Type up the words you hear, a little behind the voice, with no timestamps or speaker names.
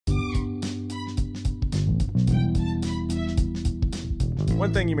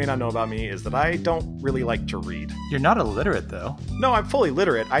One thing you may not know about me is that I don't really like to read. You're not illiterate, though. No, I'm fully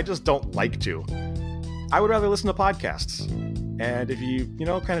literate. I just don't like to. I would rather listen to podcasts. And if you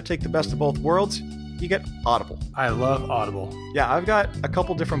kind of take the best of both worlds, you get Audible. I love Audible. Yeah, I've got a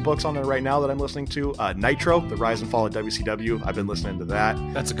couple different books on there right now that I'm listening to. Nitro, The Rise and Fall of WCW. I've been listening to that.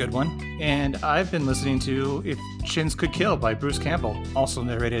 That's a good one. And I've been listening to If Chins Could Kill by Bruce Campbell, also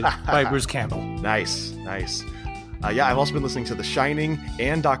narrated by Bruce Campbell. Nice. Yeah, I've also been listening to The Shining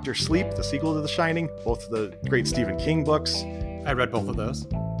and Dr. Sleep, the sequel to The Shining, both of the great Stephen King books. I read both of those.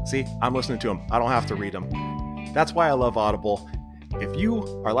 See, I'm listening to them. I don't have to read them. That's why I love Audible. If you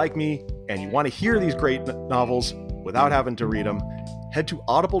are like me and you want to hear these great novels without having to read them, head to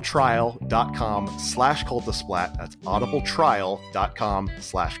audibletrial.com/cultasplat. That's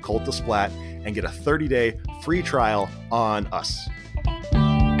audibletrial.com/cultasplat and get a 30-day free trial on us.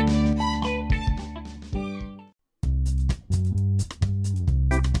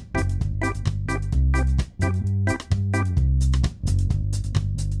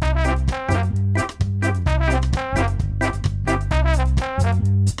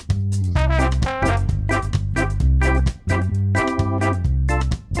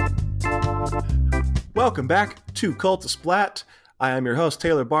 Welcome back to Cult to Splat. I am your host,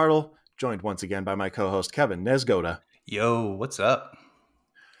 Taylor Bartle, joined once again by my co-host, Kevin Nesgoda. Yo, what's up?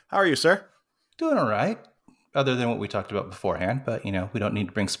 How are you, sir? Doing all right, other than what we talked about beforehand, but, we don't need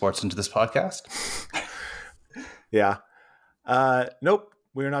to bring sports into this podcast. Yeah. Nope,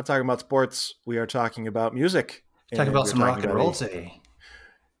 we're not talking about sports. We are talking about music. Talking about some rock and roll today.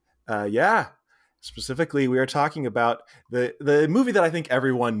 Yeah. Specifically, we are talking about the movie that I think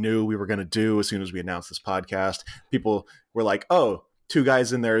everyone knew we were going to do as soon as we announced this podcast. People were like, oh, two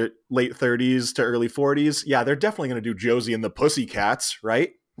guys in their late 30s to early 40s. Yeah, they're definitely going to do Josie and the Pussycats,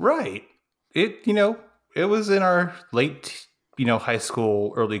 right? Right. It was in our late, high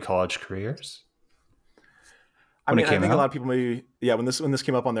school, early college careers. I think a lot of people maybe, when this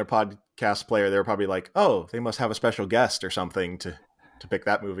came up on their podcast player, they were probably like, oh, they must have a special guest or something to pick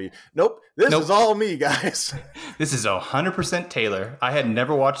that movie. Nope. This is all me, guys. This is 100% Taylor. I had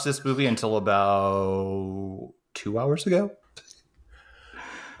never watched this movie until about 2 hours ago.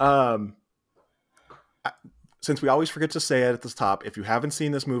 Since we always forget to say it at the top, if you haven't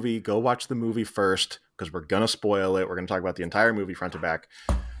seen this movie, go watch the movie first, because we're going to spoil it. We're going to talk about the entire movie front to back.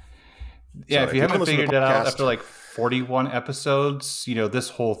 Yeah, so if you haven't figured it out after like 41 episodes, this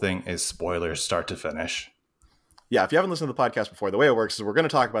whole thing is spoilers start to finish. Yeah, if you haven't listened to the podcast before, the way it works is we're going to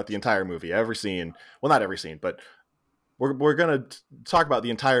talk about the entire movie, every scene. Well, not every scene, but we're going to talk about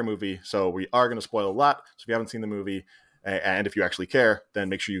the entire movie. So we are going to spoil a lot. So if you haven't seen the movie, and if you actually care, then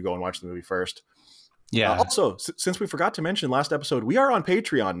make sure you go and watch the movie first. Yeah. Also, since we forgot to mention last episode, we are on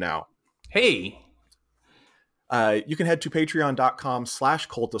Patreon now. Hey. You can head to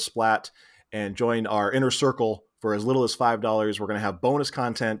patreon.com/cultasplat and join our inner circle for as little as $5. We're going to have bonus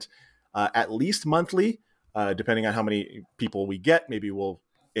content at least monthly. Depending on how many people we get, maybe we'll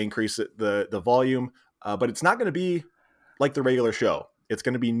increase the volume. But it's not going to be like the regular show. It's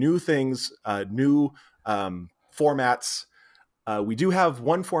going to be new things, new formats. We do have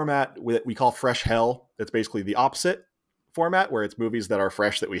one format that we call Fresh Hell. That's basically the opposite format, where it's movies that are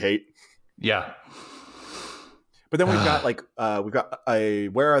fresh that we hate. Yeah. But then we've got a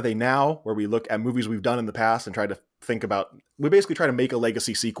Where Are They Now, where we look at movies we've done in the past and try to think about. We basically try to make a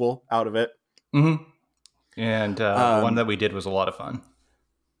legacy sequel out of it. Mm-hmm. And one that we did was a lot of fun.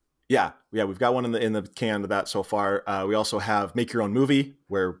 Yeah, we've got one in the can of that so far. We also have Make Your Own Movie,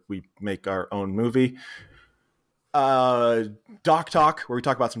 where we make our own movie. Doc Talk, where we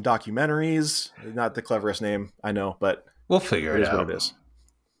talk about some documentaries. Not the cleverest name, I know, but we'll figure it out. What it is.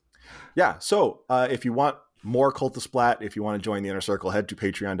 Yeah, so if you want more Cult to Splat, if you want to join the inner circle, head to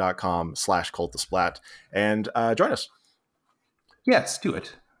patreon.com/cultasplat and join us. Yes, do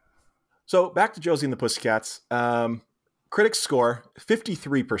it. So back to Josie and the Pussycats. Critics score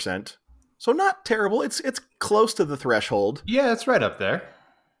 53%. So not terrible. It's close to the threshold. Yeah, it's right up there.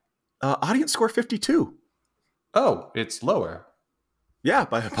 Audience score 52. Oh, it's lower. Yeah,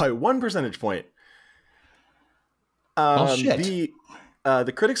 by 1 percentage point. Shit.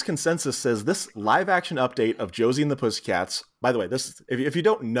 The critics' consensus says this live-action update of Josie and the Pussycats. By the way, this if you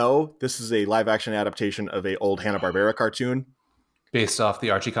don't know, this is a live-action adaptation of an old Hanna-Barbera cartoon. Based off the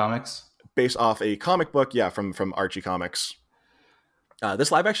Archie comics? Based off a comic book, from Archie Comics.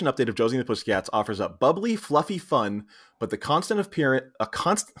 This live-action update of Josie and the Pussycats offers up bubbly, fluffy fun, but the constant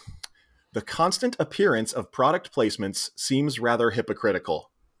appearance of product placements seems rather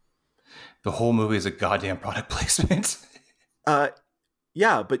hypocritical. The whole movie is a goddamn product placement.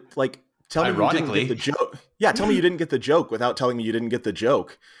 Yeah, but like Tell me you didn't get Ironically. the joke. Yeah, tell me you didn't get the joke without telling me you didn't get the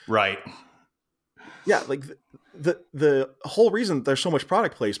joke. Right. Yeah, like the whole reason there's so much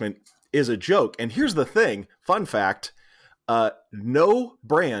product placement is a joke. And here's the thing, fun fact, no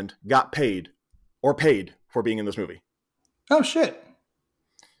brand got paid for being in this movie. Oh, shit.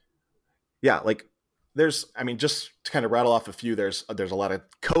 Yeah, like just to kind of rattle off a few, there's a lot of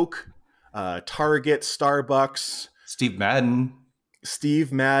Coke, Target, Starbucks, Steve Madden.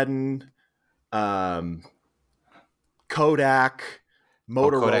 Kodak, Oh,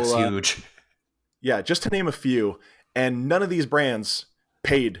 Kodak's Motorola. huge. Yeah, just to name a few. And none of these brands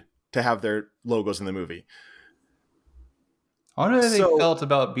paid to have their logos in the movie. I wonder how they felt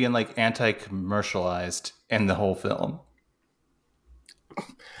about being like anti-commercialized in the whole film.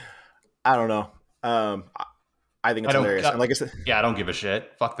 I don't know. I think it's hilarious. And like I said, I don't give a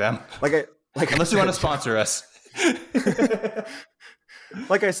shit. Fuck them. Unless you want to sponsor us.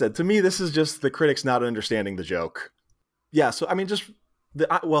 Like I said, to me, this is just the critics not understanding the joke. Yeah, so I mean, let's do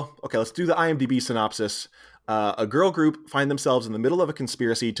the IMDb synopsis. A girl group find themselves in the middle of a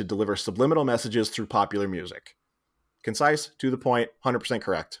conspiracy to deliver subliminal messages through popular music. Concise, to the point, 100%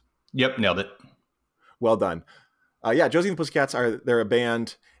 correct. Yep, nailed it. Well done. Josie and the Pussycats they're a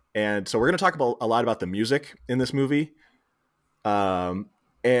band, and so we're going to talk a lot about the music in this movie. And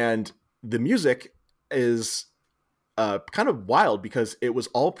the music is kind of wild because it was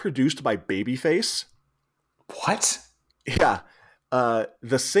all produced by Babyface. What? Yeah.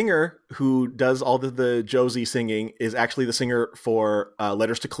 The singer who does all the Josie singing is actually the singer for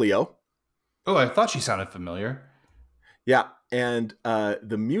Letters to Cleo. Oh, I thought she sounded familiar. Yeah. And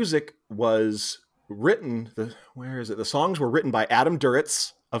the music was written, the songs were written by Adam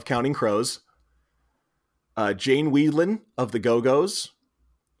Duritz of Counting Crows, Jane Wiedlin of the Go-Go's,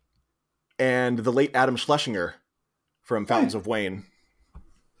 and the late Adam Schlesinger from Fountains of Wayne.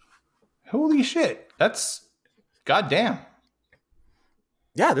 Holy shit. That's goddamn.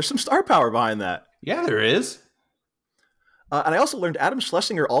 Yeah, there's some star power behind that. Yeah, there is. And I also learned Adam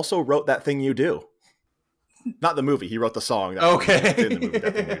Schlesinger also wrote That Thing You Do. Not the movie. He wrote the song. Okay. In the movie,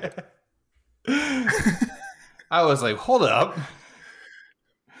 That Thing You Do. I was like, hold up.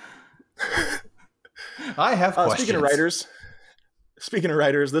 I have questions. Speaking of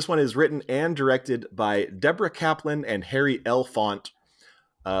writers, this one is written and directed by Deborah Kaplan and Harry L. Font.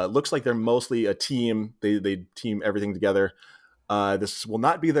 Looks like they're mostly a team. They team everything together. This will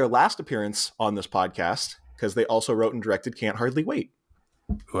not be their last appearance on this podcast because they also wrote and directed Can't Hardly Wait.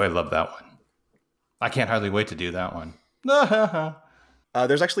 Oh, I love that one. I can't hardly wait to do that one.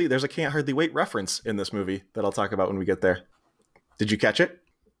 There's a Can't Hardly Wait reference in this movie that I'll talk about when we get there. Did you catch it?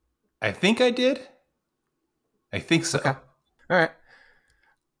 I think I did. I think so. Okay. All right.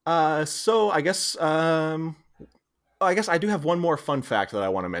 So I guess I do have one more fun fact that I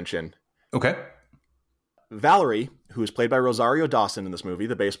want to mention. Okay. Valerie, who is played by Rosario Dawson in this movie,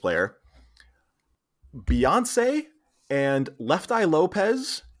 the bass player, Beyonce and Left Eye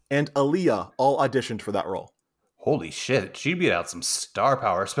Lopez and Aaliyah all auditioned for that role. Holy shit. She beat out some star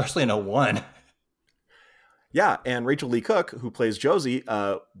power, especially in *01. Yeah, and Rachel Lee Cook, who plays Josie,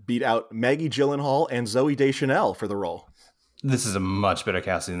 beat out Maggie Gyllenhaal and Zooey Deschanel for the role. This is a much better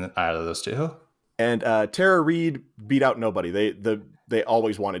casting than either of those two. And Tara Reid beat out nobody. They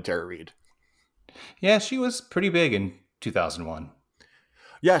always wanted Tara Reid. Yeah, she was pretty big in 2001.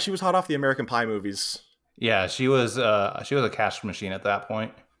 Yeah, she was hot off the American Pie movies. Yeah, she was a cash machine at that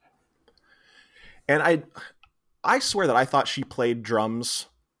point. And I swear that I thought she played drums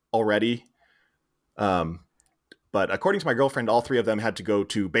already. But according to my girlfriend, all three of them had to go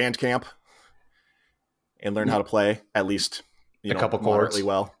to band camp and learn how to play at least a couple chords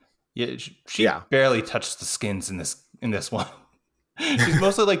well. Yeah, she barely touched the skins in this one. She's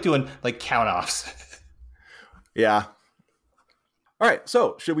mostly like doing like count offs. Yeah. All right.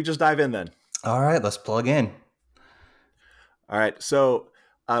 So should we just dive in then? All right, let's plug in. All right. So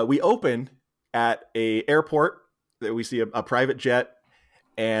we open at a airport that we see a private jet,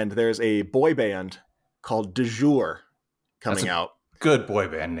 and there's a boy band called De Jour coming out. Good boy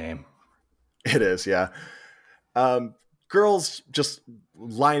band name. It is, yeah. Girls just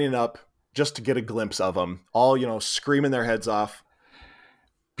lining up just to get a glimpse of them, all, screaming their heads off.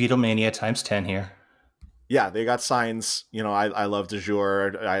 Beatlemania times 10 here. Yeah, they got signs, I love De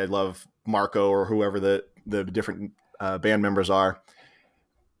Jour, I love Marco, or whoever the different band members are.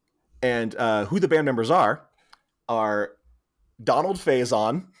 And who the band members are Donald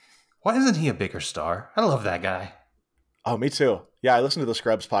Faison. Why isn't he a bigger star? I love that guy. Oh, me too. Yeah, I listen to the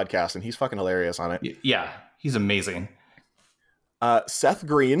Scrubs podcast, and he's fucking hilarious on it. Yeah, he's amazing. Seth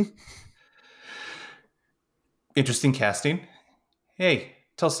Green. Interesting casting. Hey,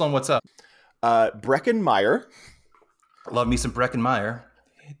 Tell Sloan what's up. Breckin Meyer. Love me some Breckin Meyer.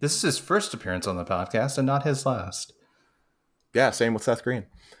 This is his first appearance on the podcast and not his last. Yeah, same with Seth Green.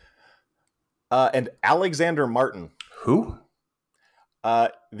 And Alexander Martin. Who?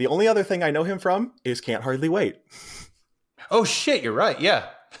 The only other thing I know him from is Can't Hardly Wait. Oh, shit, you're right, yeah.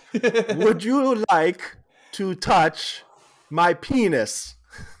 Would you like to touch my penis?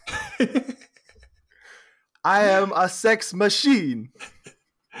 I am a sex machine.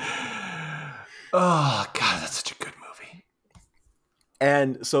 Oh, God, that's such a good movie.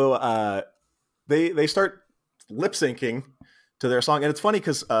 And so they start lip syncing to their song, and it's funny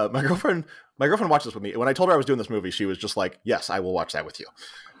because my girlfriend watched this with me. When I told her I was doing this movie, she was just like, "Yes, I will watch that with you."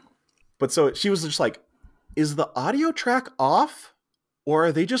 But so she was just like, "Is the audio track off, or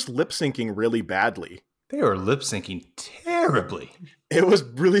are they just lip syncing really badly?" They were lip syncing terribly. It was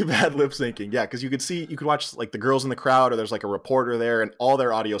really bad lip syncing, yeah, because you could watch like the girls in the crowd, or there's like a reporter there, and all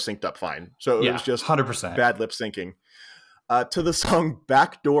their audio synced up fine. So it was just 100% bad lip syncing to the song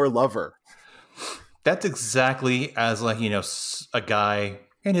 "Backdoor Lover." That's exactly as like, a guy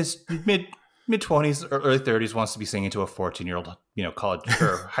in his mid 20s or early 30s wants to be singing to a 14-year-old, college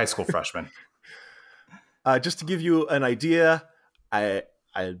or high school freshman. Just to give you an idea, I'm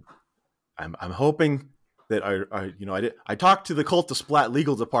hoping that I talked to the Cult to Splat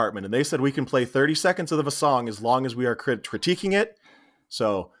legal department, and they said we can play 30 seconds of a song as long as we are critiquing it.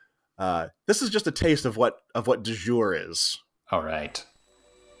 So this is just a taste of what du jour is. All right.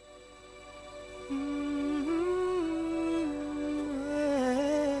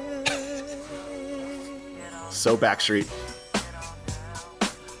 So Backstreet.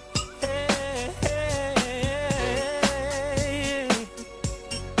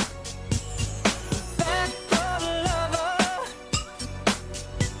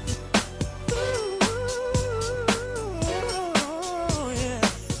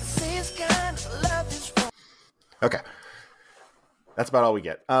 Okay. That's about all we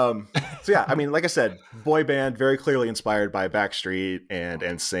get. So yeah, I mean, like I said, boy band, very clearly inspired by Backstreet and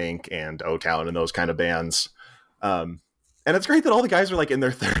NSYNC and O-Town and those kind of bands. And it's great that all the guys are like in their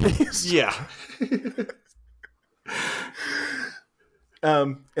 30s. Yeah.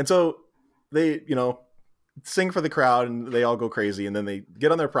 And so they, sing for the crowd and they all go crazy. And then they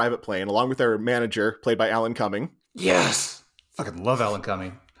get on their private plane along with their manager, played by Alan Cumming. Yes. Fucking love Alan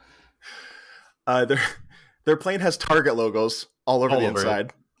Cumming. Their plane has Target logos all over the inside.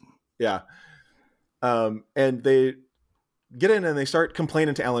 It. Yeah. And they get in and they start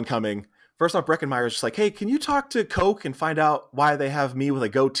complaining to Alan Cumming. First off, Breckin Meyer is just like, "Hey, can you talk to Coke and find out why they have me with a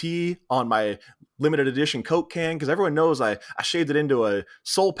goatee on my limited edition Coke can? Because everyone knows I shaved it into a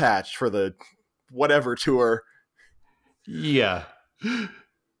soul patch for the whatever tour." Yeah.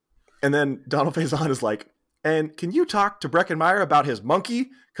 And then Donald Faison is like, "And can you talk to Breckin Meyer about his monkey?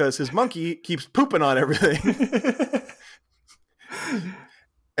 Because his monkey keeps pooping on everything."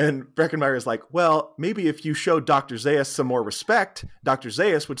 And Breckin Meyer is like, "Well, maybe if you showed Dr. Zayas some more respect, Dr.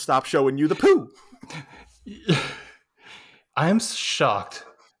 Zayas would stop showing you the poo." I'm shocked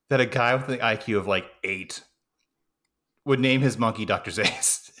that a guy with an IQ of like 8 would name his monkey Dr.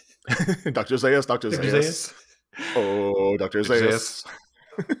 Zayas. Dr. Zayas, Dr. Zayas. Oh, Dr. Zayas.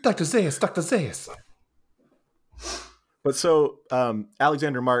 Dr. Zayas, Dr. Zayas. But so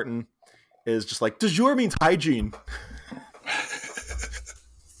Alexander Martin is just like, "Du jour means hygiene."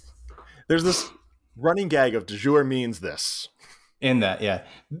 There's this running gag of "du jour means this." In that, yeah.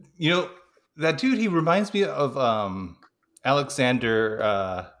 That dude, he reminds me of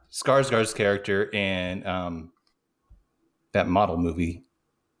Alexander Skarsgård's character in that model movie.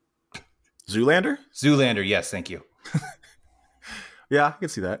 Zoolander? Zoolander, yes, thank you. Yeah, I can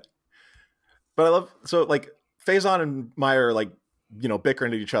see that. But I love, so like Faison and Meyer are like,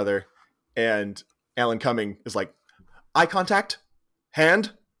 bickering at each other, and Alan Cumming is like, "Eye contact,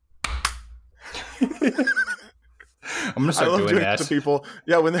 hand." I'm gonna start doing that to people.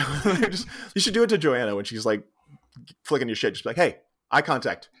 Yeah, when they're just, you should do it to Joanna when she's like flicking your shit. Just be like, "Hey, eye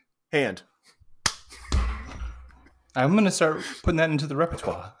contact, hand." I'm gonna start putting that into the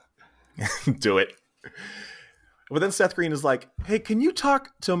repertoire. Do it. But then Seth Green is like, "Hey, can you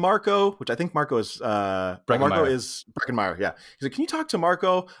talk to Marco?" Which I think Marco is Breckin Meyer. Yeah, he's like, "Can you talk to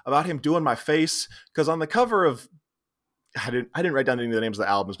Marco about him doing my face? Because on the cover of," I didn't write down any of the names of the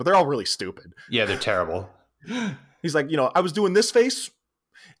albums, but they're all really stupid. Yeah, they're terrible. He's like, "I was doing this face,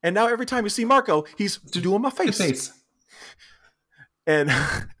 and now every time you see Marco, he's doing my face." And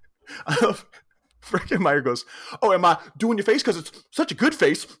Breckin Meyer goes, "Oh, am I doing your face because it's such a good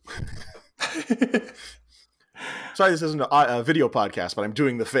face?" Sorry, this isn't a video podcast, but I'm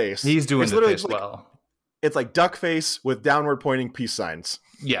doing the face. He's doing the face well. It's like duck face with downward pointing peace signs.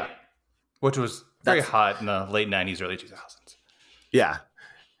 Yeah, which was very hot in the late 90s, early 2000s. Yeah.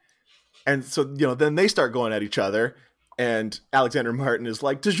 And so, then they start going at each other, and Alexander Martin is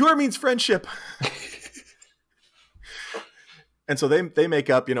like, "De jour means friendship." And so they make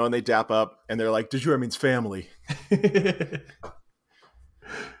up, and they dap up, and they're like, "De jour means family."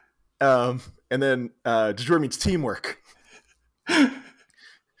 And then de jour means teamwork. But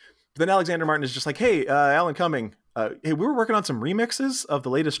then Alexander Martin is just like, "Hey, Alan Cumming, hey, we were working on some remixes of the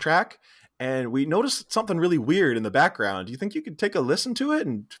latest track, and we noticed something really weird in the background. Do you think you could take a listen to it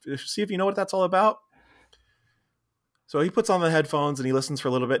and see if you know what that's all about?" So he puts on the headphones and he listens for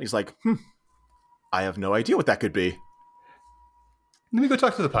a little bit, and he's like, "I have no idea what that could be." Let me go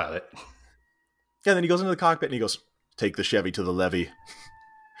talk to the pilot. Yeah, and then he goes into the cockpit and he goes, "Take the Chevy to the levee."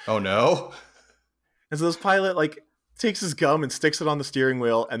 Oh no. And so this pilot takes his gum and sticks it on the steering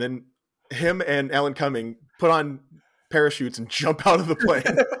wheel, and then him and Alan Cumming put on parachutes and jump out of the plane.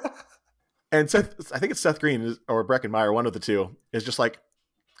 And I think it's Seth Green or Breckenmeyer, one of the two, is just like,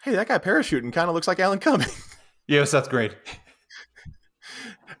 "Hey, that guy parachuting kind of looks like Alan Cumming." Yeah, Seth Green.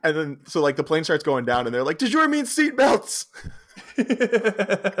 And then so the plane starts going down, and they're like, "De jour means seatbelts."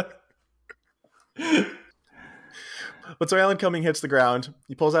 But so Alan Cumming hits the ground.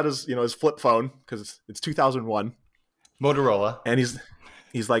 He pulls out his his flip phone, because it's 2001 Motorola, and he's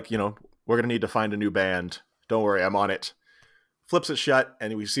like, "We're gonna need to find a new band. Don't worry, I'm on it." Flips it shut,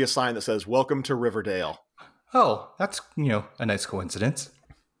 and we see a sign that says, "Welcome to Riverdale." Oh, that's a nice coincidence.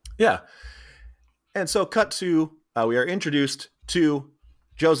 Yeah. And so cut to we are introduced to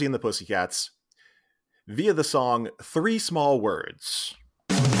Josie and the Pussycats via the song Three Small Words.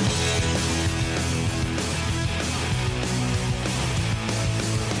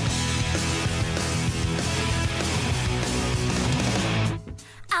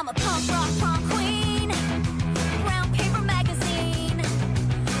 I'm a punk rock prom queen, brown paper magazine,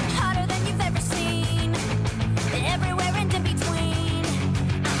 hotter than you've ever seen, everywhere and in between.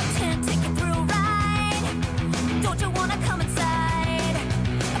 I'm a tent ticket through a ride, don't you wanna come inside?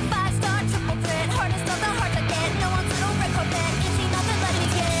 A 5-star triple threat, hardest of the hard to get, no one's no red carpet, ain't seen nothing let me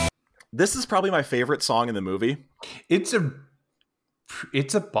get. This is probably my favorite song in the movie. It's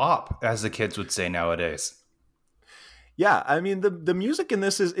a bop, as the kids would say nowadays. Yeah, I mean the music in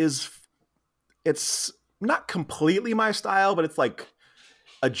this is it's not completely my style, but it's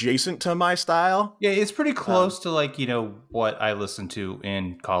adjacent to my style. Yeah, it's pretty close to what I listened to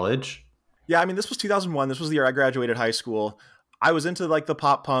in college. Yeah, I mean this was 2001. This was the year I graduated high school. I was into the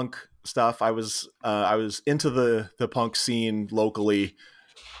pop punk stuff. I was into the punk scene locally.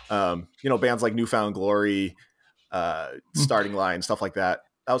 Bands like Newfound Glory, Starting Line, stuff like that.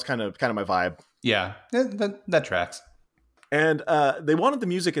 That was kind of my vibe. Yeah, that tracks. And they wanted the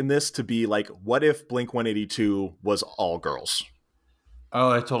music in this to be what if Blink-182 was all girls?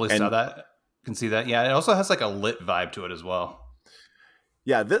 Oh, I totally saw that. Can see that. Yeah, it also has a lit vibe to it as well.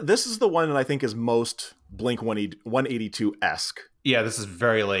 Yeah, this is the one that I think is most Blink-182-esque. Yeah, this is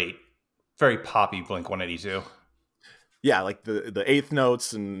very late. Very poppy Blink-182. Yeah, the eighth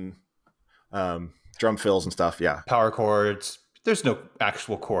notes and drum fills and stuff, yeah. Power chords. There's no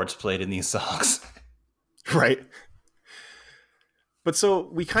actual chords played in these songs. Right. But so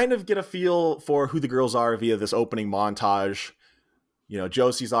we kind of get a feel for who the girls are via this opening montage.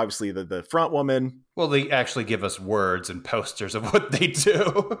 Josie's obviously the front woman. Well, they actually give us words and posters of what they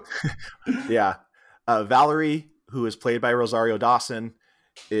do. Yeah. Valerie, who is played by Rosario Dawson,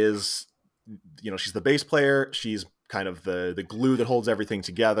 is, she's the bass player. She's kind of the glue that holds everything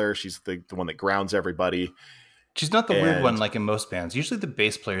together. She's the one that grounds everybody. She's not the weird one like in most bands. Usually the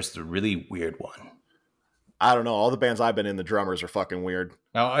bass player is the really weird one. I don't know. All the bands I've been in, the drummers are fucking weird.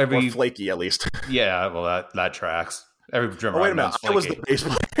 Now, or flaky, at least. Yeah, well, that tracks. Every drummer. Oh, wait a minute. I was the bass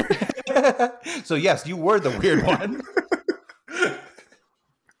player. So, yes, you were the weird one.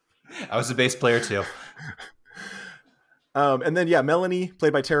 I was the bass player, too. And then, yeah, Melanie,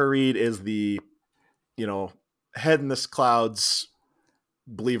 played by Tara Reid, is the, head in the clouds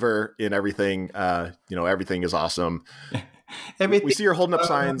believer in everything. Everything is awesome. We see her holding up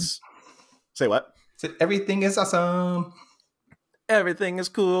signs. Say what? Everything is awesome. Everything is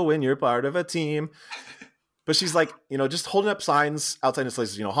cool when you're part of a team. But she's just holding up signs outside this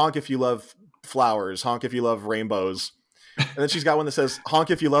place, honk if you love flowers, honk if you love rainbows. And then she's got one that says,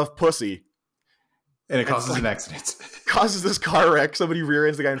 honk if you love pussy. And it causes an accident. Causes this car wreck. Somebody rear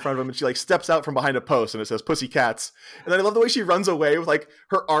ends the guy in front of him, and she steps out from behind a post, and it says Pussycats. And then I love the way she runs away with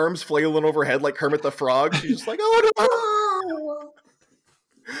her arms flailing overhead like Kermit the Frog. She's just oh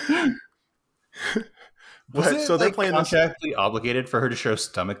no. So they're playing contractually obligated for her to show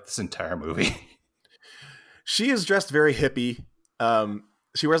stomach this entire movie. She is dressed very hippie.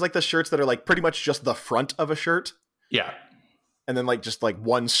 She wears like the shirts that are like pretty much just the front of a shirt, Yeah. and then like just like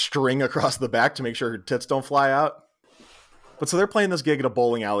one string across the back to make sure her tits don't fly out. But so they're playing this gig at a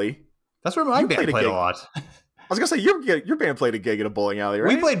bowling alley. That's where my You band played a played a gig. lot. I was gonna say your band played a gig at a bowling alley,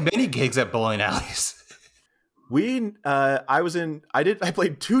 right? We played many gigs at bowling alleys. I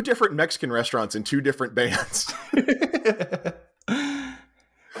played 2 different Mexican restaurants in 2 different bands.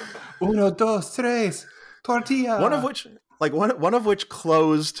 Uno, dos, tres, tortilla. One of which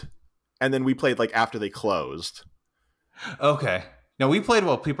closed, and then we played like after they closed. Okay. Now we played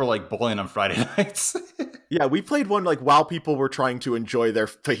while people were like bowling on Friday nights. Yeah, we played one like while people were trying to enjoy their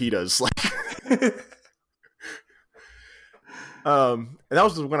fajitas. Like, and that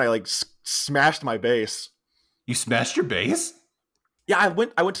was when I like smashed my bass. You smashed your bass? Yeah, I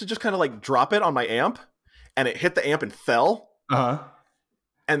went to just kind of like drop it on my amp, and it hit the amp and fell, Uh-huh.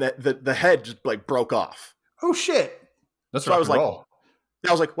 and the head just like broke off. Oh shit. That's So rock I was and like- roll.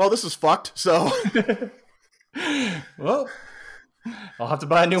 I was like, well, this is fucked. So Well, I'll have to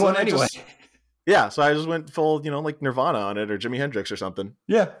buy a new So one I anyway. yeah, so I just went full, like Nirvana on it or Jimi Hendrix or something.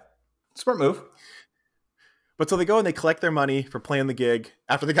 Yeah. Smart move. But so they go and they collect their money for playing the gig.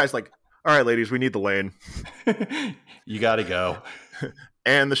 After the guy's like, all right, ladies, we need the lane You gotta go.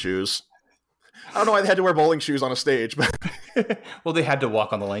 and the shoes. I don't know why they had to wear bowling shoes on a stage, but Well, they had to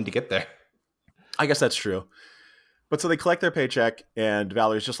walk on the lane to get there. I guess that's true. But so they collect their paycheck, and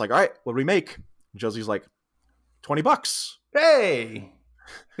Valerie's just like, all right, what do we make? And Josie's like, $20. Hey!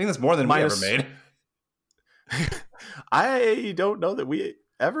 I think that's more than Minus- we ever made. I don't know that we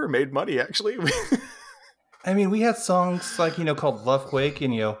ever made money, actually. I mean, we had songs like, called Love Quake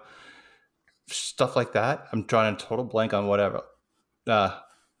and, stuff like that. I'm drawing a total blank on whatever.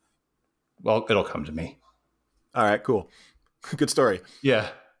 Well, it'll come to me. All right, cool. Good story. Yeah.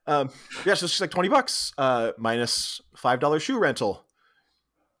 Yeah, so she's like $20 minus $5 shoe rental.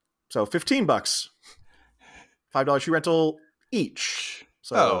 So $15. $5 shoe rental each.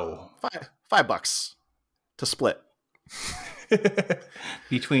 So $5 to split.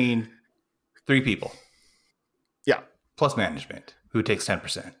 Between 3 people. Yeah. Plus management, who takes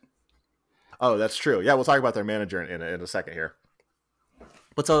 10%. Oh, that's true. Yeah, we'll talk about their manager in a second here.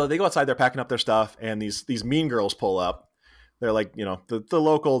 But so they go outside, they're packing up their stuff, and these mean girls pull up. They're like, the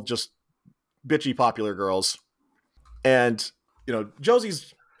local, just bitchy popular girls. And,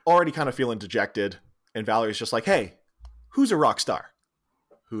 Josie's already kind of feeling dejected. And Valerie's just like, hey, who's a rock star?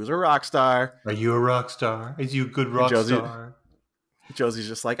 Who's a rock star? Are you a rock star? Is you a good rock Josie- star? Josie's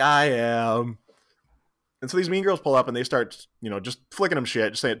just like, I am. And so these mean girls pull up and they start, just flicking them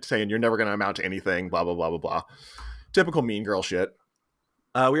shit, just saying you're never going to amount to anything, blah, blah, blah, blah, blah. Typical mean girl shit.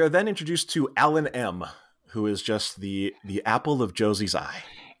 We are then introduced to Alan M., who is just the apple of Josie's eye.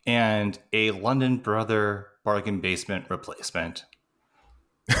 And a London Brother bargain basement replacement.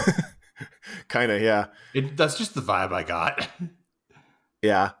 Kind of, yeah. That's just the vibe I got.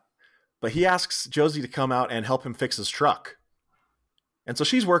 Yeah. But he asks Josie to come out and help him fix his truck. And so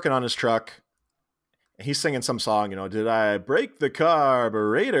she's working on his truck. And he's singing some song, did I break the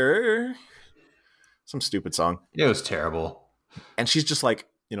carburetor? Some stupid song. It was terrible. And she's just like,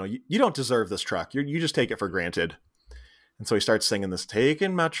 you don't deserve this truck. You just take it for granted. And so he starts singing this,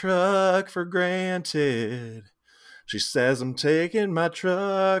 taking my truck for granted. She says, I'm taking my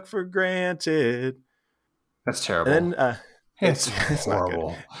truck for granted. That's terrible. And then it's not good.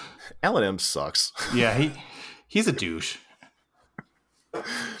 horrible. Alan M sucks. Yeah, he's a douche. But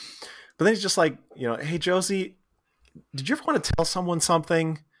then he's just like, hey, Josie, did you ever want to tell someone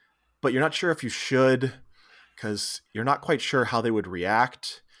something, but you're not sure if you should because you're not quite sure how they would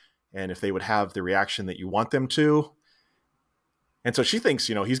react and if they would have the reaction that you want them to? And so she thinks,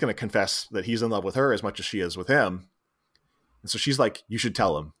 he's going to confess that he's in love with her as much as she is with him. And so she's like, you should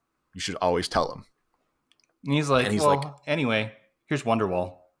tell him. You should always tell him. And he's like, well, like, anyway, here's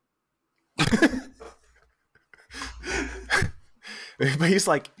Wonderwall. But he's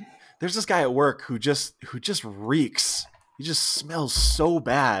like, there's this guy at work who just reeks. He just smells so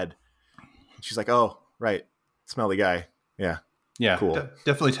bad. And she's like, oh, right. Smelly guy. Yeah. Yeah, Cool.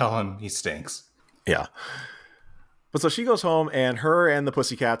 Definitely tell him he stinks. Yeah. But so she goes home and her and the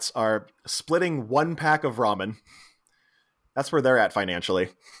Pussycats are splitting one pack of ramen. That's where they're at financially.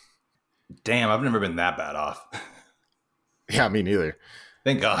 Damn, I've never been that bad off. Yeah, me neither.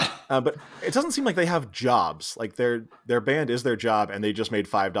 Thank God. But it doesn't seem like they have jobs. Like their band is their job, and they just made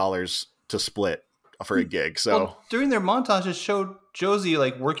 $5 to split for a gig. So Well, during their montage, it showed Josie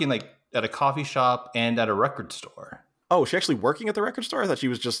like working like at a coffee shop and at a record store. oh, is she actually working at the record store? I thought she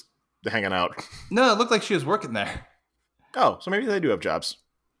was just hanging out. No, it looked like she was working there. Oh, so maybe they do have jobs.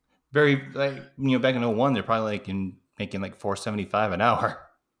 Very like back in '01, they're probably like in making like $4.75 an hour.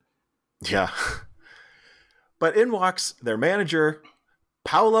 Yeah. But in walks their manager,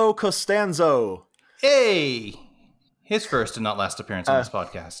 Paolo Costanzo. Hey! His first and not last appearance on this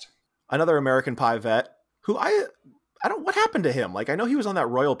podcast. Another American Pie vet who I don't, what happened to him? Like, I know he was on that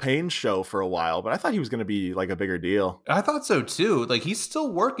Royal Pains show for a while, but I thought he was going to be like a bigger deal. I thought so too. Like, he's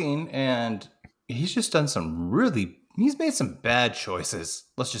still working, and he's just done he's made some bad choices.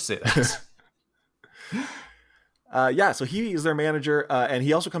 Let's just say that. Yeah, so he is their manager, and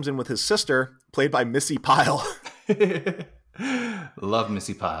he also comes in with his sister, played by Missy Pyle. Love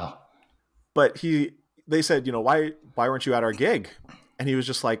Missy Pyle. But they said, why weren't you at our gig? And he was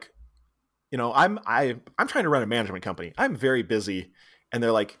just like, I'm trying to run a management company. I'm very busy. And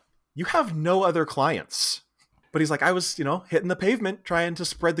they're like, you have no other clients. But he's like, I was, hitting the pavement trying to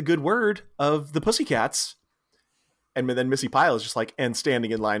spread the good word of the Pussycats. And then Missy Pyle is just like, and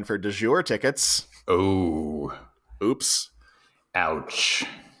standing in line for de jour tickets. Oh. Oops. Ouch.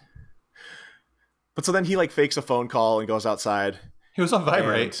 But so then he like fakes a phone call and goes outside. He was on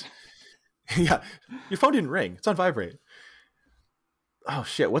vibrate. Yeah. Your phone didn't ring. It's on vibrate. Oh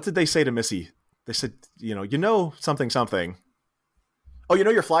shit. What did they say to Missy? They said, something. Oh,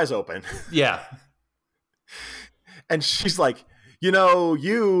 your fly's open. Yeah. And she's like,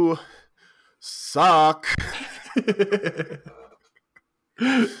 you suck.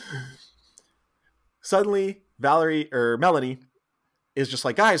 Suddenly, Melanie is just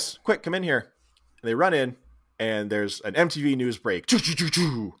like, guys, quick, come in here. And they run in, and there's an MTV news break.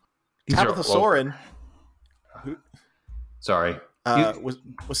 Tabitha Soren. Sorry.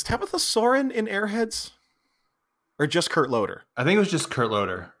 Was Tabitha Soren in Airheads? Or just Kurt Loder? I think it was just Kurt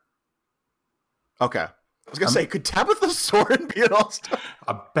Loder. Okay. I was going to say, could Tabitha Soren be an all-star?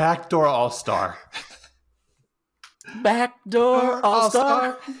 A backdoor all-star. Backdoor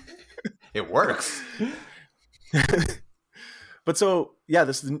all-star. It works. But so, yeah,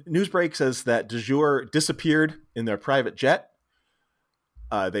 this news break says that de jour disappeared in their private jet.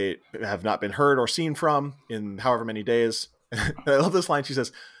 They have not been heard or seen from in however many days. I love this line. She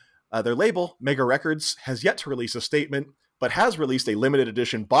says, their label, Mega Records, has yet to release a statement, but has released a limited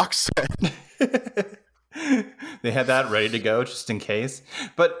edition box set. They had that ready to go just in case.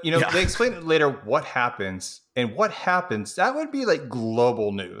 But, They explain it later what happens. And what happens, that would be like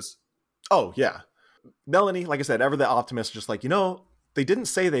global news. Oh, yeah. Melanie, like I said, ever the optimist, just like, they didn't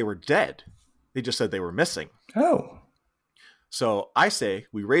say they were dead. They just said they were missing. Oh. So I say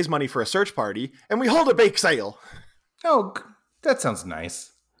we raise money for a search party and we hold a bake sale. Oh, that sounds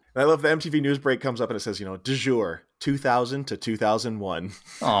nice. And I love the MTV news break comes up and it says, de jour, 2000 to 2001.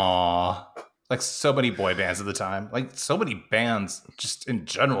 Aw. Like so many boy bands at the time. Like so many bands just in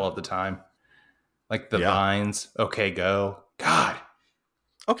general at the time. Like the Vines, OK Go. God.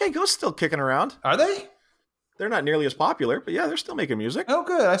 OK Go's still kicking around. Are they? They're not nearly as popular, but yeah, they're still making music. Oh,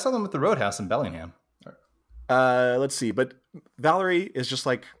 good. I saw them at the Roadhouse in Bellingham. Let's see. But Valerie is just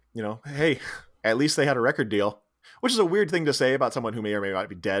like, hey, at least they had a record deal, which is a weird thing to say about someone who may or may not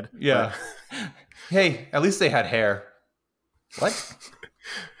be dead. Yeah. Hey, at least they had hair. What?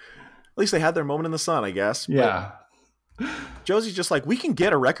 At least they had their moment in the sun, I guess. Yeah. But Josie's just like, we can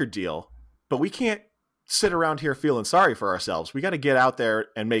get a record deal, but we can't sit around here feeling sorry for ourselves. We got to get out there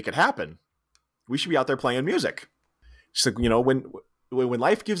and make it happen. We should be out there playing music. She's like, when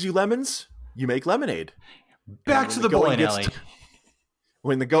life gives you lemons, you make lemonade. Back to the bowling alley.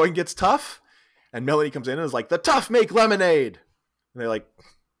 When the going gets tough, and Melody comes in and is like, the tough make lemonade. And they're like,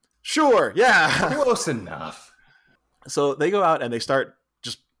 sure, yeah. Close enough. So they go out and they start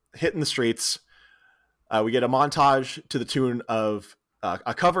just hitting the streets. We get a montage to the tune of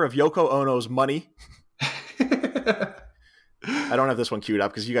a cover of Yoko Ono's Money. I don't have this one queued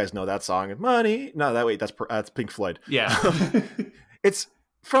up because you guys know that song. Money. No, that's Pink Floyd. Yeah. It's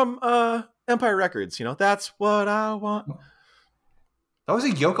from Empire Records. That's what I want. That was a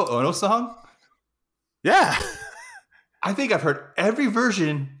Yoko Ono song? Yeah. I think I've heard every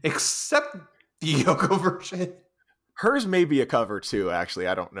version except the Yoko version. Hers may be a cover too, actually.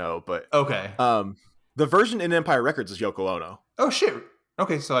 I don't know, but okay. The version in Empire Records is Yoko Ono. Oh shit.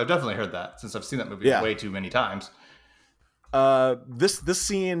 Okay, so I've definitely heard that since I've seen that movie way too many times. This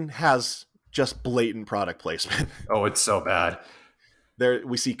scene has just blatant product placement. Oh, it's so bad. There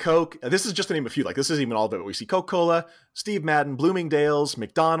we see Coke. This is just to name a few. Like this isn't even all of it. But we see Coca-Cola, Steve Madden, Bloomingdale's,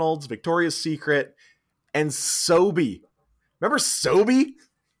 McDonald's, Victoria's Secret, and Sobe. Remember Sobe?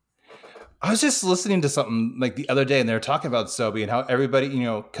 I was just listening to something like the other day, and they were talking about Sobe and how everybody,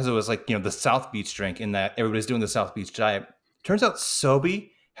 because it was like the South Beach drink, in that everybody's doing the South Beach diet. Turns out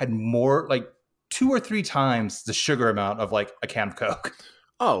Sobe had more, like 2 or 3 times the sugar amount of like a can of Coke.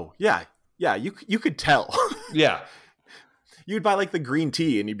 Oh yeah, you could tell. Yeah. you'd buy like the green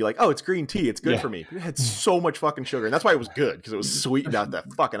tea and you'd be like, oh, it's green tea. It's good for me. It had so much fucking sugar. And that's why it was good, because it was sweetened out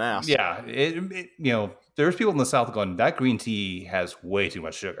that fucking ass. Yeah. There's people in the South going, that green tea has way too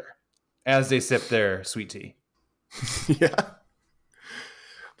much sugar as they sip their sweet tea. Yeah.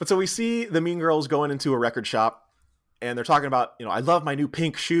 But so we see the Mean Girls going into a record shop and they're talking about, I love my new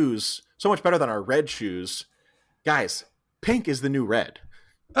pink shoes so much better than our red shoes. Guys, pink is the new red.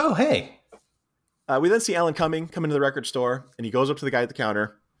 Oh, hey. We then see Alan come into the record store, and he goes up to the guy at the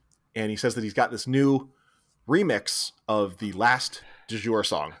counter, and he says that he's got this new remix of the last du jour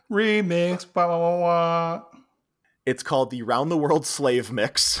song. Remix. Blah, blah, blah, blah. It's called the Round the World Slave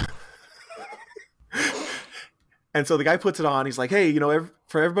Mix. And so the guy puts it on. He's like, hey,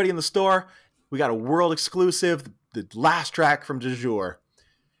 for everybody in the store, we got a world exclusive, the last track from du jour.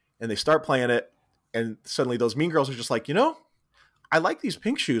 And they start playing it, and suddenly those Mean Girls are just like, I like these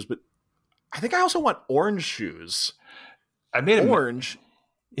pink shoes, but I think I also want orange shoes. I made orange.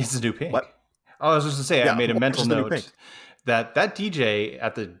 It's a new pink. What? Oh, I was just going to say, I made a mental note that DJ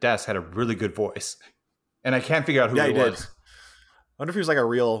at the desk had a really good voice. And I can't figure out who he was. Did. I wonder if he was like a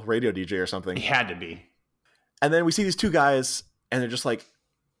real radio DJ or something. He had to be. And then we see these two guys, and they're just like,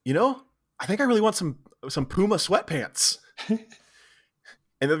 I think I really want some Puma sweatpants.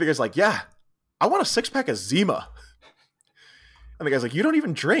 And the other guy's like, yeah, I want a 6-pack of Zima. And the guy's like, you don't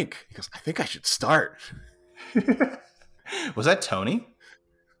even drink. He goes, I think I should start. Was that Tony?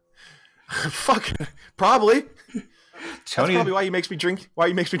 Fuck, probably. Tony, that's probably why he makes me drink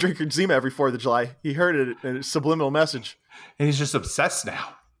your Zima every 4th of July. He heard it in a subliminal message. And he's just obsessed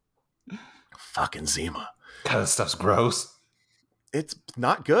now. Fucking Zima. God, this stuff's gross. It's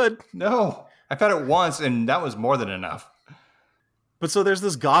not good. No. I've had it once, and that was more than enough. But so there's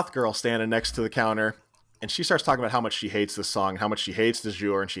this goth girl standing next to the counter, and she starts talking about how much she hates this song, how much she hates du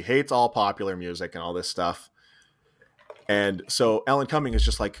jour, and she hates all popular music and all this stuff. And so Alan Cumming is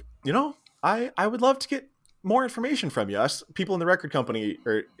just like, I would love to get more information from you. Us people in the record company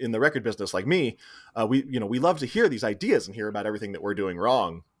or in the record business like me, we love to hear these ideas and hear about everything that we're doing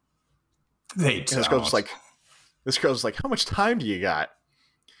wrong. This girl's like, how much time do you got?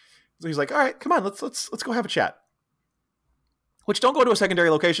 So he's like, all right, come on, let's go have a chat. Which, don't go to a secondary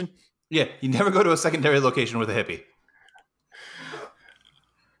location. Yeah, you never go to a secondary location with a hippie.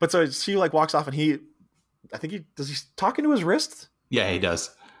 But so she walks off, and he's talking to his wrist? Yeah, he does.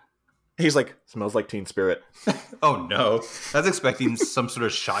 He's like, smells like Teen Spirit. Oh no. I was expecting some sort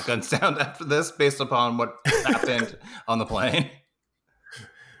of shotgun sound after this based upon what happened on the plane.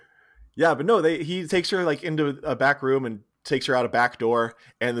 Yeah, but no, he takes her into a back room and takes her out a back door,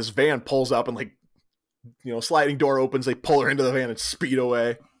 and this van pulls up and sliding door opens, they pull her into the van and speed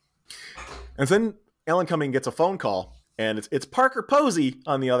away. And then Alan Cumming gets a phone call, and it's Parker Posey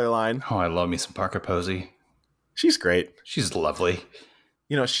on the other line. Oh, I love me some Parker Posey. She's great. She's lovely.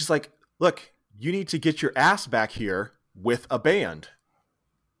 She's like, look, you need to get your ass back here with a band.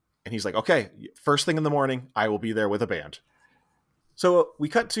 And he's like, okay, first thing in the morning, I will be there with a band. So we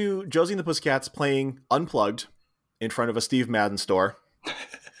cut to Josie and the Pussycats playing Unplugged in front of a Steve Madden store.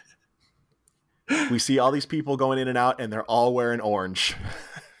 We see all these people going in and out, and they're all wearing orange.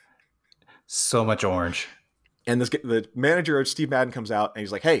 So much orange. And the manager of Steve Madden comes out, and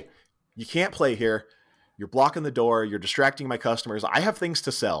he's like, hey, you can't play here. You're blocking the door. You're distracting my customers. I have things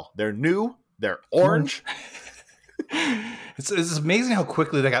to sell. They're new. They're orange. It's amazing how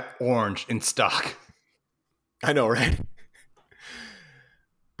quickly they got orange in stock. I know, right?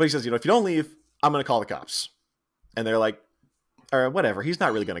 But he says, if you don't leave, I'm going to call the cops. And they're like, or whatever. He's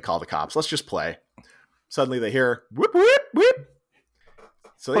not really going to call the cops. Let's just play. Suddenly they hear, whoop, whoop, whoop.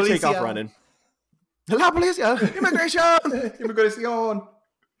 So they take off running. La policia! Immigration! Immigration!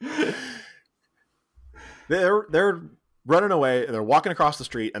 They're running away, and they're walking across the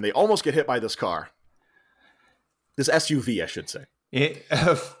street, and they almost get hit by this car. This SUV, I should say.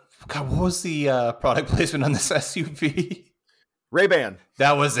 God, what was the product placement on this SUV? Ray-Ban.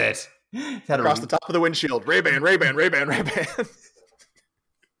 That was it. Across the top of the windshield. Ray-Ban, Ray-Ban, Ray-Ban, Ray-Ban.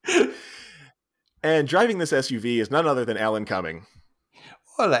 And driving this SUV is none other than Alan Cumming.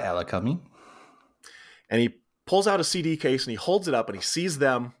 Hola, Alan Cumming. And he pulls out a CD case, and he holds it up, and he sees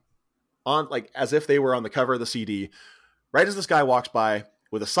them on, as if they were on the cover of the CD, right as this guy walks by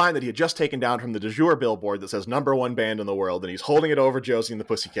with a sign that he had just taken down from the du jour billboard that says #1 band in the world, and he's holding it over Josie and the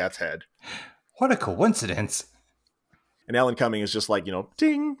Pussycats' head. What a coincidence. And Alan Cumming is just like,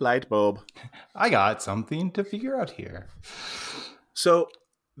 ding, light bulb. I got something to figure out here. So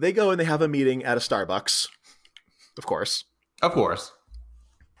they go and they have a meeting at a Starbucks, of course. Of course.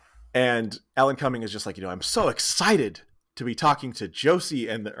 And Alan Cumming is just like, I'm so excited to be talking to Josie,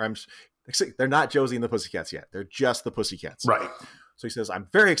 and They're not Josie and the Pussycats yet. They're just the Pussycats. Right. So he says, I'm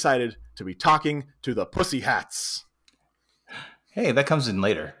very excited to be talking to the Pussy Hats. Hey, that comes in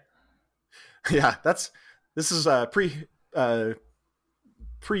later. Yeah, this is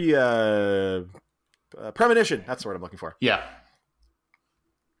premonition. That's the word I'm looking for. Yeah.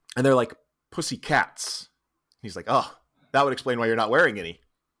 And they're like, Pussycats. He's like, oh, that would explain why you're not wearing any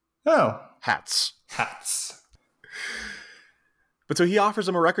Oh. hats. Hats. But so he offers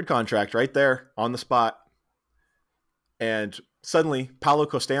him a record contract right there on the spot. And suddenly, Paolo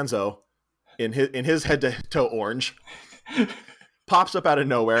Costanzo, in his head to toe orange, pops up out of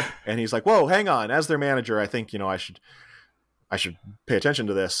nowhere. And he's like, whoa, hang on. As their manager, I think, I should pay attention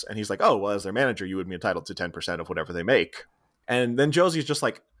to this. And he's like, oh, well, as their manager, you would be entitled to 10% of whatever they make. And then Josie's just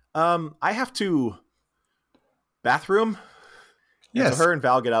like, I have to bathroom. Yes. So her and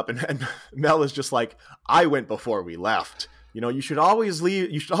Val get up, and Mel is just like, I went before we left. You should always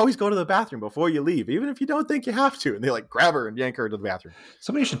leave. You should always go to the bathroom before you leave, even if you don't think you have to. And they like grab her and yank her to the bathroom.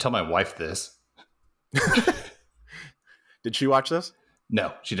 Somebody should tell my wife this. Did she watch this?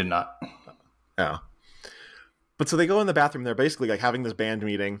 No, she did not. Oh. But so they go in the bathroom. They're basically like having this band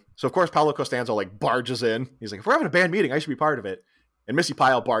meeting. So of course, Paolo Costanzo like barges in. He's like, if we're having a band meeting, I should be part of it. And Missy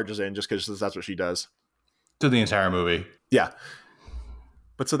Pyle barges in just because that's what she does. To the entire movie. Yeah.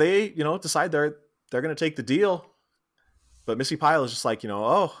 But so they, decide they're going to take the deal. But Missy Pyle is just like,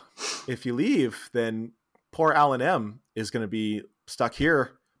 oh, if you leave, then poor Alan M is going to be stuck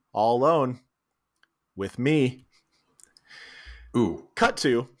here all alone with me. Ooh. Cut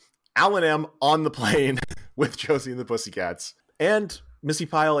to Alan M on the plane with Josie and the Pussycats. And Missy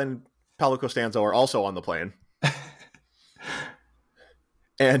Pyle and Paolo Costanzo are also on the plane.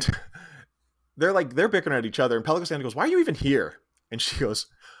 And they're bickering at each other. And Paolo Costanzo goes, why are you even here? And she goes,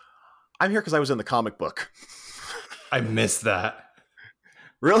 I'm here because I was in the comic book. I missed that.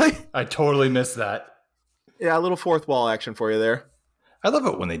 Really? I totally missed that. Yeah, a little fourth wall action for you there. I love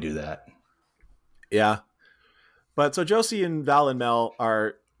it when they do that. Yeah. But so Josie and Val and Mel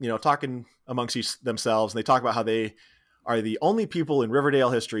are, talking amongst themselves. And they talk about how they are the only people in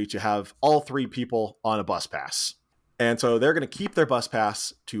Riverdale history to have all three people on a bus pass. And so they're going to keep their bus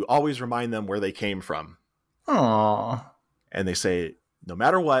pass to always remind them where they came from. Aww. And they say, no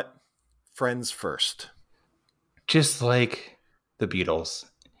matter what, friends first. Just like the Beatles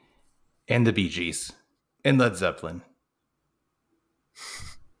and the Bee Gees and Led Zeppelin.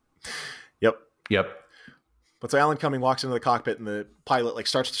 Yep. But so Alan Cumming walks into the cockpit and the pilot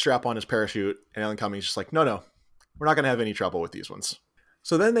starts to strap on his parachute. And Alan Cumming's just like, no, we're not going to have any trouble with these ones.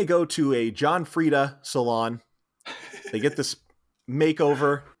 So then they go to a John Frieda salon. They get this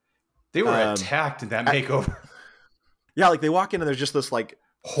makeover. They were attacked in that makeover. Yeah, they walk in and there's just this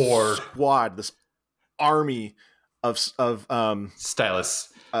horde squad, this army of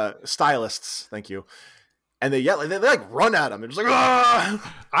stylists. Stylists, thank you. And they run at him. They're just like,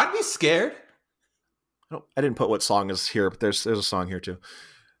 ah! I'd be scared. I didn't put what song is here, but there's a song here too.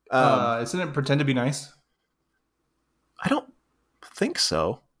 Isn't it Pretend to Be Nice? I don't think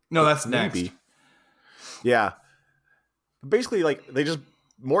so. No, that's next. Maybe. Yeah. Basically, they just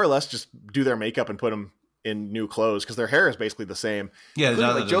more or less just do their makeup and put them in new clothes because their hair is basically the same.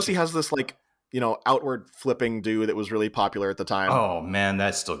 Yeah. Josie has this outward flipping do that was really popular at the time. Oh man,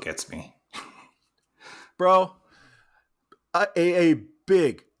 that still gets me. Bro, a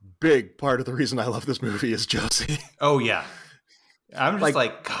big part of the reason I love this movie is Josie. Oh yeah. I'm just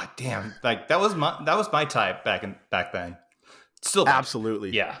God damn. That was my type back then. Still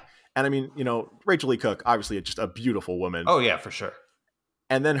absolutely. Yeah. And I mean, Rachel Lee Cook, obviously just a beautiful woman. Oh yeah, for sure.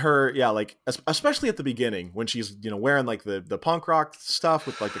 And then her, especially at the beginning when she's, wearing the punk rock stuff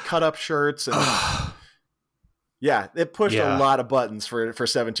with the cut up shirts. And yeah, it pushed a lot of buttons for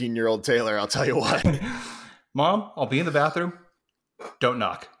 17-year-old Taylor. I'll tell you what. Mom, I'll be in the bathroom. Don't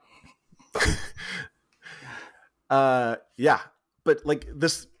knock. Yeah. But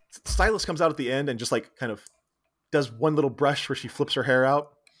this stylist comes out at the end and just kind of does one little brush where she flips her hair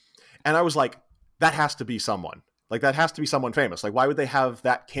out. And I was like, that has to be someone. That has to be someone famous. Why would they have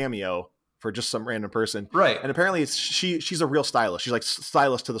that cameo for just some random person? Right. And apparently she's a real stylist. She's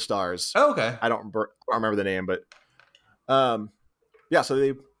stylist to the stars. Oh, okay. I don't remember the name, but yeah, so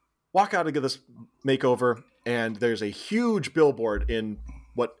they walk out to get this makeover and there's a huge billboard in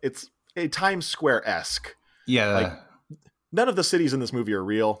it's a Times Square-esque. Yeah. None of the cities in this movie are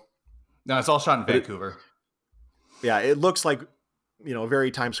real. No, it's all shot in Vancouver. Yeah, it looks like very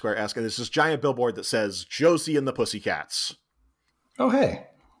Times Square-esque. And there's this giant billboard that says Josie and the Pussycats. Oh, hey.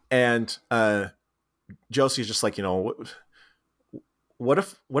 And Josie's just what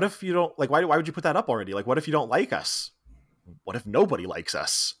if you don't why would you put that up already? What if you don't like us? What if nobody likes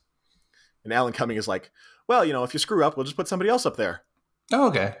us? And Alan Cumming is like, well, if you screw up, we'll just put somebody else up there. Oh,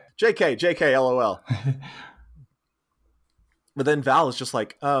 okay. JK, LOL. But then Val is just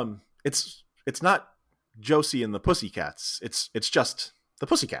like, it's not Josie and the Pussycats. It's just the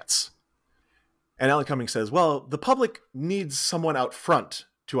Pussycats. And Alan Cumming says, well, the public needs someone out front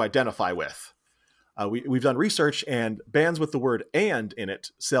to identify with. We've done research, and bands with the word "and" in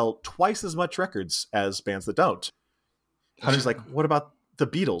it sell twice as much records as bands that don't. And she's like, what about the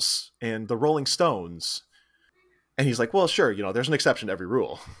Beatles and the Rolling Stones? And he's like, well, sure, there's an exception to every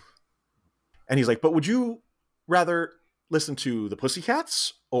rule. And he's like, but would you rather listen to the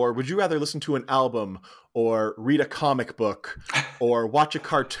Pussycats, or would you rather listen to an album, or read a comic book, or watch a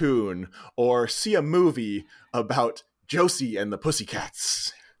cartoon, or see a movie about Josie and the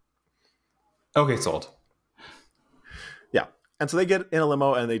Pussycats? Okay, sold. Yeah. And so they get in a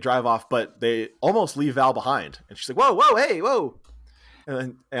limo and they drive off, but they almost leave Val behind. And she's like, whoa, hey, whoa. And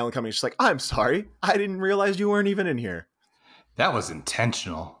then Alan Cummings is like, I'm sorry. I didn't realize you weren't even in here. That was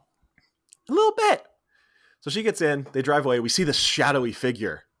intentional. A little bit. So she gets in, they drive away. We see the shadowy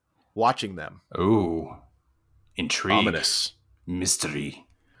figure watching them. Ooh. Intrigue. Ominous. Mystery.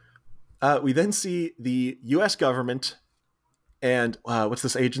 We then see the U.S. government and what's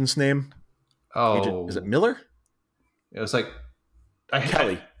this agent's name? Oh. Is it Miller? It was like...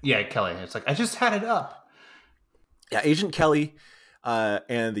 Kelly. Kelly. It's like, I just had it up. Yeah, Agent Kelly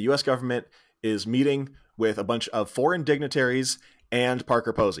and the U.S. government is meeting with a bunch of foreign dignitaries and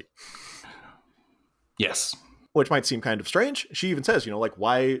Parker Posey. Yes. Which might seem kind of strange. She even says,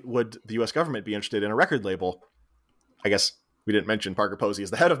 why would the U.S. government be interested in a record label? I guess we didn't mention Parker Posey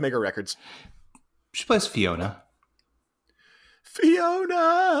is the head of Mega Records. She plays Fiona.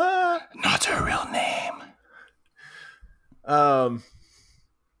 Fiona! Not her real name.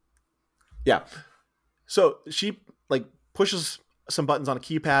 Yeah. So she pushes some buttons on a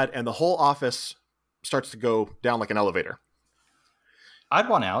keypad and the whole office starts to go down like an elevator. I'd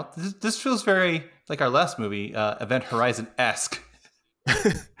want out. This feels very like our last movie, Event Horizon-esque.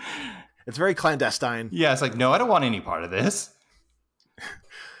 It's very clandestine. Yeah, it's like, no, I don't want any part of this.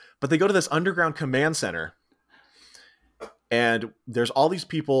 But they go to this underground command center and there's all these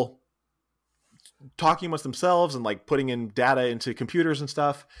people talking amongst themselves and putting in data into computers and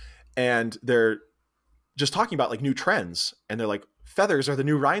stuff. And they're just talking about new trends. And they're like, feathers are the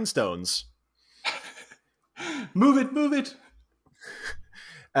new rhinestones. Move it.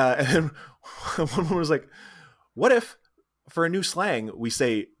 And then one woman was like, what if for a new slang we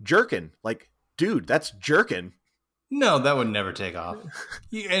say jerkin? Dude, that's jerkin. No, that would never take off.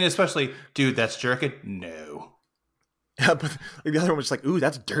 And especially, dude, that's jerkin? No. Yeah, but the other one was just like, ooh,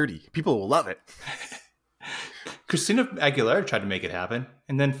 that's dirty. People will love it. Christina Aguilera tried to make it happen,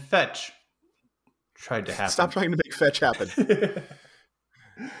 and then Fetch tried to happen. Stop trying to make Fetch happen.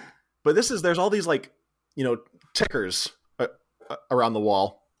 But there's all these tickers around the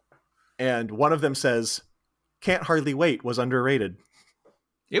wall, and one of them says, "Can't hardly wait" was underrated.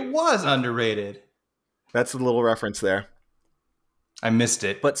 It was underrated. That's the little reference there. I missed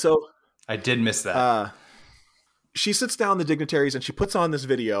it. But so I did miss that. She sits down the dignitaries and she puts on this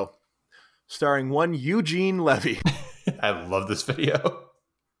video starring one Eugene Levy. I love this video.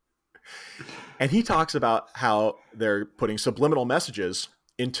 And he talks about how they're putting subliminal messages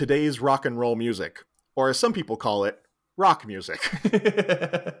in today's rock and roll music, or as some people call it, rock music.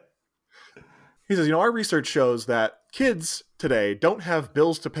 He says, our research shows that kids today don't have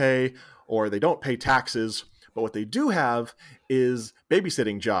bills to pay or they don't pay taxes, but what they do have is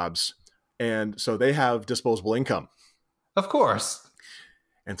babysitting jobs. And so they have disposable income. Of course.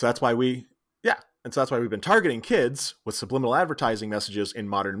 And so that's why we've been targeting kids with subliminal advertising messages in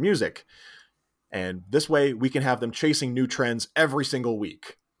modern music. And this way we can have them chasing new trends every single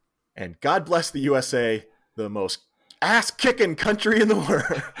week. And God bless the USA, the most ass-kicking country in the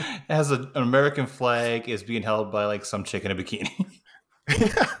world. As an American flag is being held by some chick in a bikini.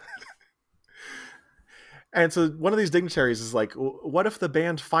 Yeah. And so one of these dignitaries is like, what if the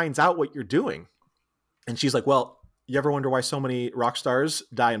band finds out what you're doing? And she's like, well, you ever wonder why so many rock stars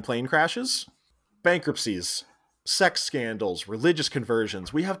die in plane crashes? Bankruptcies, sex scandals, religious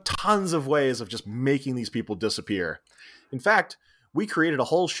conversions. We have tons of ways of just making these people disappear. In fact, we created a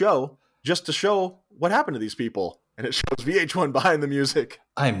whole show just to show what happened to these people. And it shows VH1 behind the music.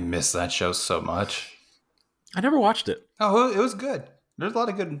 I miss that show so much. I never watched it. Oh, it was good. There's a lot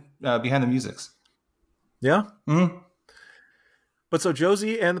of good behind the musics. Yeah? Mm-hmm. But so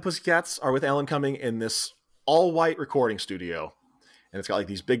Josie and the Pussycats are with Alan Cumming in this all-white recording studio. And it's got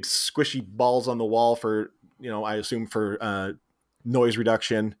these big squishy balls on the wall for, I assume for noise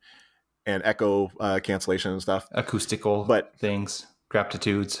reduction and echo cancellation and stuff. Acoustical things,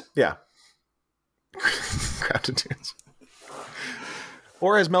 graptitudes. Yeah. Crafted tunes.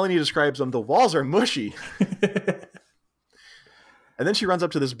 Or as Melanie describes them, the walls are mushy. And then she runs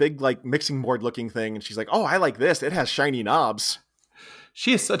up to this big, like, mixing board looking thing, and she's like, oh, I like this. It has shiny knobs.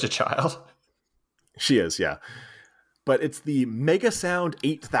 She is such a child. She is, yeah. But it's the Mega Sound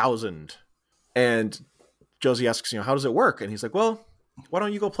 8000. And Josie asks, how does it work? And he's like, well, why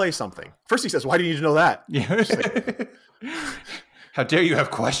don't you go play something? First he says, why do you need to know that? Yeah. Like, how dare you have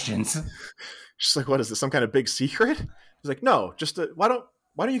questions? She's like, what is this, some kind of big secret? He's like, no, just why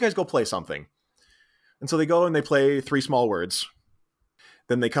don't you guys go play something? And so they go and they play Three Small Words.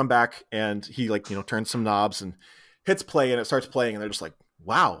 Then they come back and he turns some knobs and hits play and it starts playing and they're just like,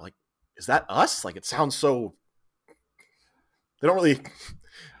 wow, like, is that us? Like, it sounds so... They don't really...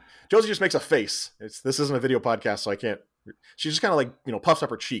 Josie just makes a face. This isn't a video podcast, so I can't... She just kind of like, puffs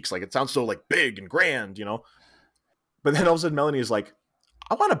up her cheeks. Like, it sounds so like big and grand, But then all of a sudden Melanie is like,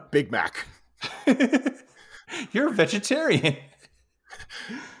 I want a Big Mac. You're a vegetarian.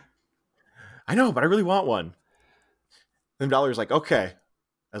 I know, but I really want one. Then Valerie's like, okay,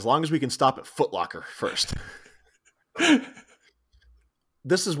 as long as we can stop at Foot Locker first.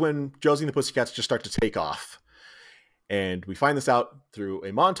 This is when Josie and the Pussycats just start to take off. And we find this out through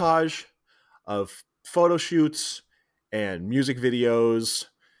a montage of photo shoots and music videos.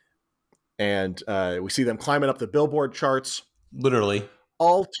 And we see them climbing up the Billboard charts. Literally.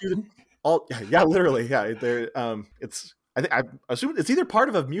 Yeah, literally. Yeah. They're, I assume it's either part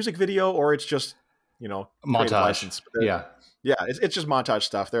of a music video or it's just, montage. Yeah. Yeah. It's just montage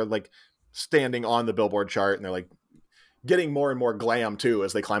stuff. They're like standing on the Billboard chart and they're like getting more and more glam too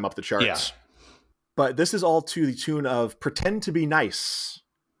as they climb up the charts. Yeah. But this is all to the tune of Pretend to Be Nice.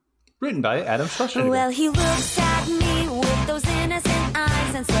 Written by Adam Schwarzenegger. Well, he looks at me with those innocent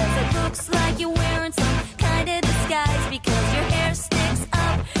eyes and says it looks like you're wearing some kind of disguise because your hair sticks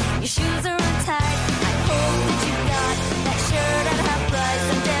up, your shoes are untied. I hope that you got that shirt at half price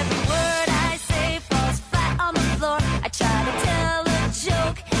and every word I say falls flat on the floor. I try to tell a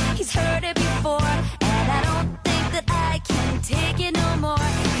joke, he's heard it before, and I don't think that I can take it no more.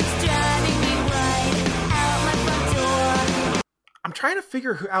 He's driving me right out my front door. I'm trying to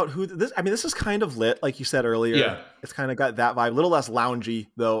figure out who this... I mean, this is kind of lit, like you said earlier. Yeah. It's kind of got that vibe. A little less loungy,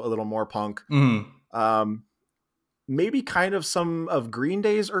 though. A little more punk. Mm-hmm. Maybe kind of some of Green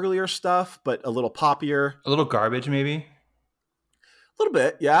Day's earlier stuff, but a little poppier. A little garbage, maybe? A little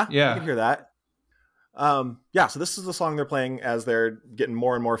bit, yeah. Yeah. I can hear that. Yeah, so this is the song they're playing as they're getting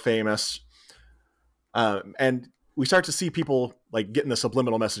more and more famous. And we start to see people like getting the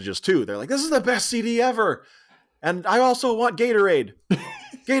subliminal messages, too. They're like, this is the best CD ever! And I also want Gatorade.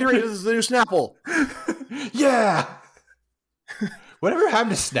 Gatorade is the new Snapple. Yeah. Whatever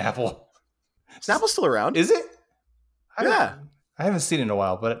happened to Snapple? Snapple's still around. Is it? Yeah. I haven't seen it in a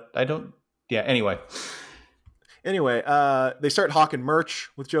while, but I don't... Yeah, anyway. Anyway, they start hawking merch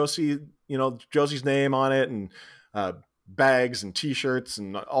with Josie, Josie's name on it and bags and T-shirts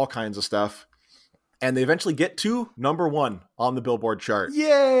and all kinds of stuff. And they eventually get to number 1 on the Billboard chart.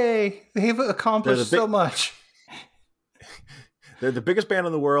 Yay! They've accomplished so much. They're the biggest band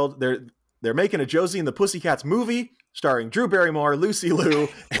in the world. They're making a Josie and the Pussycats movie starring Drew Barrymore, Lucy Liu,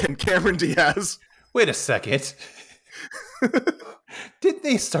 and Cameron Diaz. Wait a second. Didn't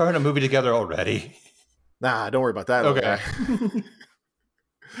they star in a movie together already? Nah, don't worry about that. Okay.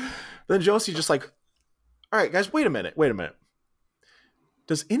 Then Josie just like, all right, guys, wait a minute.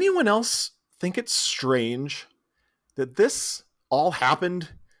 Does anyone else think it's strange that this all happened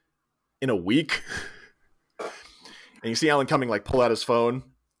in a week? And you see Alan Cumming like pull out his phone,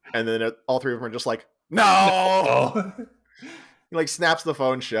 and then all three of them are just like, no! He like snaps the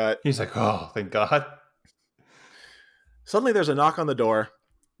phone shut. He's like, oh, thank God. Suddenly there's a knock on the door.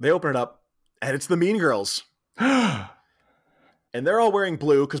 They open it up, and it's the Mean Girls. And they're all wearing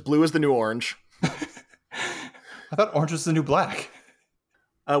blue, because blue is the new orange. I thought orange was the new black.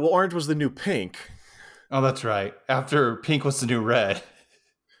 Well, orange was the new pink. Oh, that's right. After pink was the new red.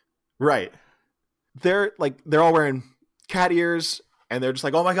 Right. They're all wearing cat ears, and they're just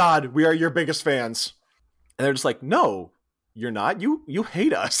like, oh my God, we are your biggest fans. And they're just like, no, you're not. You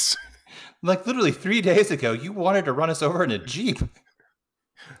hate us. Like literally 3 days ago, you wanted to run us over in a Jeep.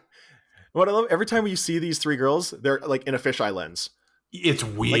 What I love, every time you see these three girls, they're like in a fisheye lens. It's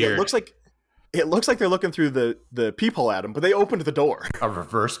weird. Like, it looks like they're looking through the peephole at them, but they opened the door. A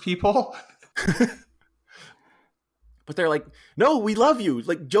reverse peephole? But they're like, no, we love you.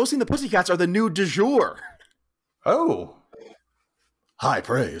 Like, Josie and the Pussycats are the new du jour. Oh. High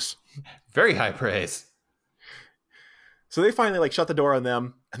praise. Very high praise. So they finally like shut the door on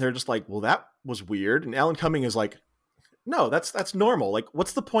them, and they're just like, well, that was weird. And Alan Cumming is like, no, that's normal. Like,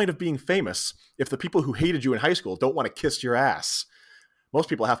 what's the point of being famous if the people who hated you in high school don't want to kiss your ass? Most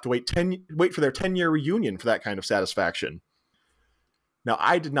people have to wait for their 10-year reunion for that kind of satisfaction. Now,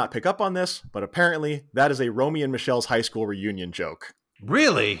 I did not pick up on this, but apparently that is a Romy and Michelle's high school reunion joke.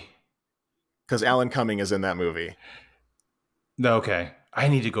 Really? Because Alan Cumming is in that movie. Okay. I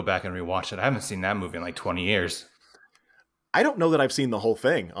need to go back and rewatch it. I haven't seen that movie in like 20 years. I don't know that I've seen the whole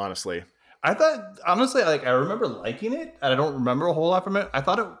thing, honestly. I thought, honestly, like I remember liking it, and I don't remember a whole lot from it. I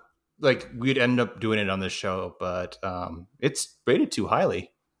thought it, like, we'd end up doing it on this show, but it's rated too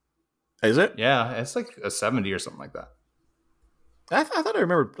highly. Is it? Yeah, it's like a 70 or something like that. I thought I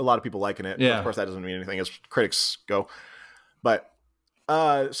remember a lot of people liking it. Yeah. Of course, that doesn't mean anything as critics go. But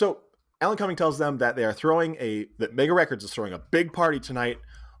so Alan Cumming tells them that that Mega Records is throwing a big party tonight,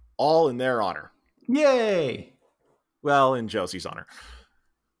 all in their honor. Yay! Well, in Josie's honor.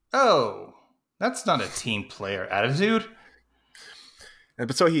 Oh, that's not a team player attitude.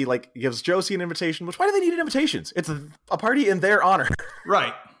 But so he like gives Josie an invitation. Which, why do they need invitations? It's a party in their honor.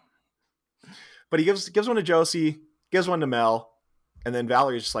 Right. But he gives one to Josie, gives one to Mel, and then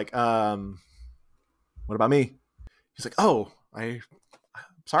Valerie's just like, what about me? He's like, oh,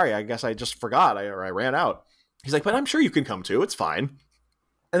 sorry, I guess I just forgot, I ran out. He's like, but I'm sure you can come too. It's fine.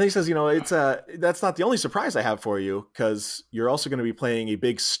 And then he says, that's not the only surprise I have for you, because you're also going to be playing a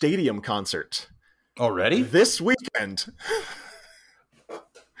big stadium concert Already? this weekend.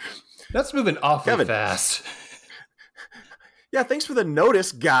 That's moving awfully Kevin. fast. Yeah, thanks for the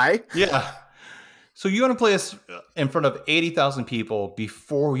notice, guy. Yeah. So you want to play us in front of 80,000 people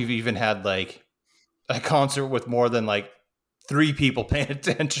before we've even had like a concert with more than like 3 people paying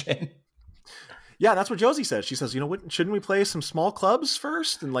attention? Yeah, that's what Josie says. She says, shouldn't we play some small clubs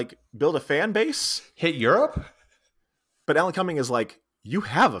first and like build a fan base? Hit Europe? But Alan Cumming is like, you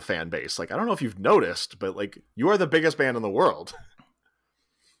have a fan base. Like, I don't know if you've noticed, but like, you are the biggest band in the world.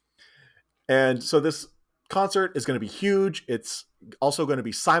 And so this concert is going to be huge. It's also going to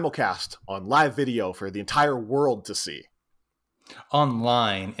be simulcast on live video for the entire world to see.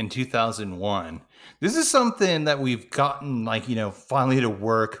 Online in 2001. This is something that we've gotten like, finally to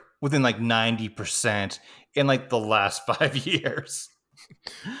work within like 90% in like the last 5 years.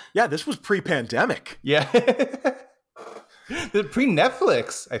 Yeah, this was pre-pandemic. Yeah.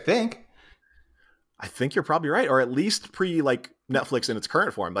 Pre-Netflix, I think. I think you're probably right. Or at least like Netflix in its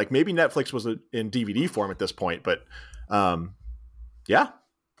current form. Like maybe Netflix was in DVD form at this point, but yeah.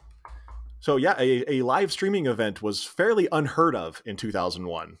 So yeah, a live streaming event was fairly unheard of in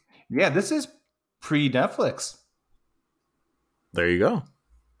 2001. Yeah, this is pre-Netflix. There you go.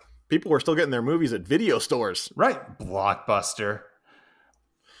 People were still getting their movies at video stores. Right. Blockbuster.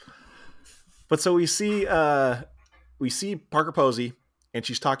 But so we see Parker Posey, and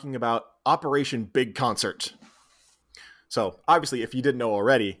she's talking about Operation Big Concert. So obviously, if you didn't know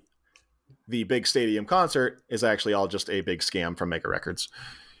already, the big stadium concert is actually all just a big scam from Mega Records.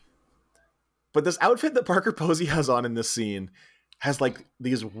 But this outfit that Parker Posey has on in this scene has like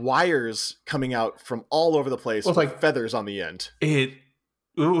these wires coming out from all over the place with like feathers on the end. It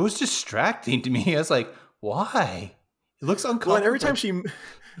was distracting to me. I was like, why? It looks uncomfortable. Well, and every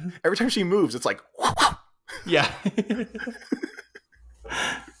time she moves, it's like, yeah.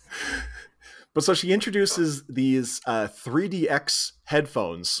 But so she introduces these 3DX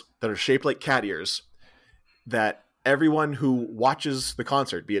headphones that are shaped like cat ears that everyone who watches the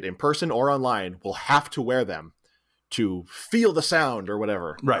concert, be it in person or online, will have to wear them to feel the sound or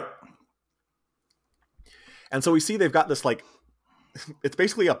whatever. Right. And so we see they've got this like, it's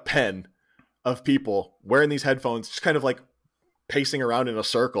basically a pen of people wearing these headphones, just kind of like pacing around in a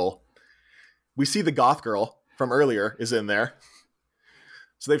circle. We see the goth girl from earlier is in there.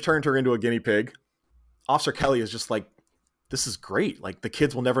 So they've turned her into a guinea pig. Officer Kelly is just like, this is great. Like the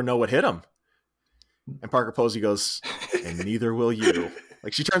kids will never know what hit them. And Parker Posey goes, and neither will you.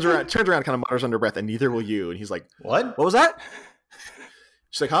 Like she turns around, kind of mutters under breath, and neither will you. And he's like, what was that?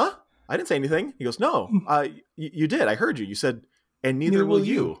 She's like, huh? I didn't say anything. He goes, no, you did. I heard you. You said, and neither will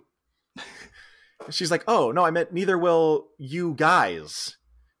you. She's like, oh, no, I meant neither will you guys,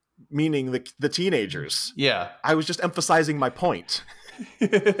 meaning the teenagers. Yeah. I was just emphasizing my point.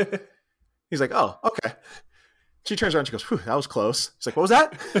 He's like, oh, okay. She turns around, she goes, whew, that was close. He's like, what was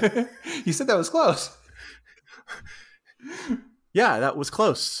that? You said that was close. Yeah, that was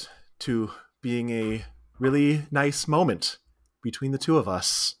close to being a really nice moment between the two of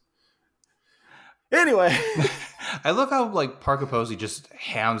us. Anyway. I love how like Parker Posey just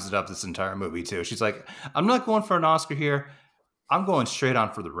hams it up this entire movie too. She's like, I'm not going for an Oscar here. I'm going straight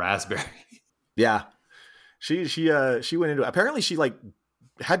on for the raspberry. Yeah. She went into it. Apparently she like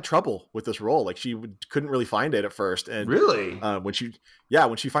had trouble with this role. Like she couldn't really find it at first. And Really? when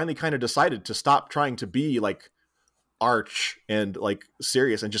she finally kind of decided to stop trying to be like arch and like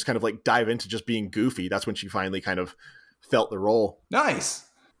serious and just kind of like dive into just being goofy, that's when she finally kind of felt the role. Nice.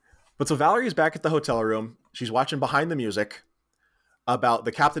 But so Valerie is back at the hotel room. She's watching Behind the Music about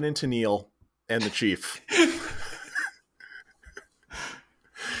the captain and Tennille and the chief.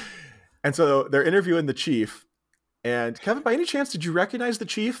 And so they're interviewing the chief. And Kevin, by any chance, did you recognize the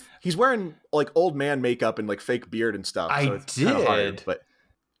chief? He's wearing like old man makeup and like fake beard and stuff. I so it's kinda hard, did. but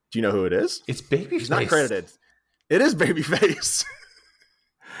do you know who it is? It's Babyface. He's not credited. It is Babyface.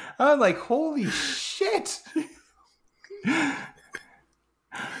 I'm like, holy shit.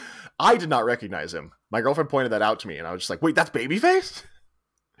 I did not recognize him. My girlfriend pointed that out to me, and I was just like, wait, that's Babyface?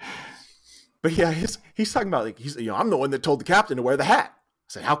 But yeah, he's talking about, like, I'm the one that told the captain to wear the hat. I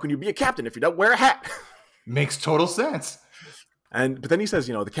said, how can you be a captain if you don't wear a hat? Makes total sense. But then he says,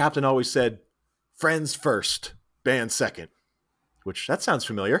 the captain always said, friends first, band second. Which, that sounds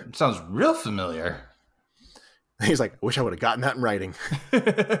familiar. It sounds real familiar. He's like, I wish I would have gotten that in writing.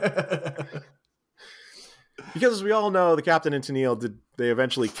 Because as we all know, the captain and Tennille, they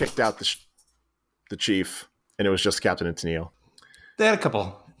eventually kicked out the chief, and it was just Captain and Tennille. They had a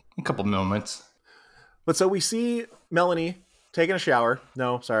couple moments. But so we see Melanie taking a shower.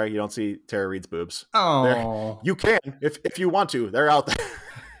 No, sorry, you don't see Tara Reid's boobs. Oh. You can, if you want to. They're out there.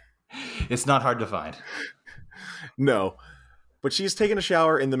 It's not hard to find. No. But she's taking a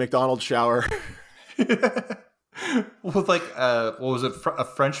shower in the McDonald's shower. With like, what was it? A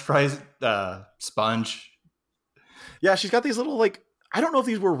French fries sponge. Yeah, she's got these little, like, I don't know if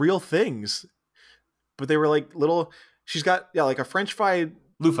these were real things, but they were like little, she's got, like a French fry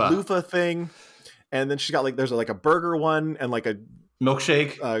loofah thing. And then she's got like, there's like a burger one and like a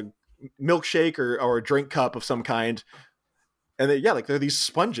milkshake or a drink cup of some kind. And then, like, there are these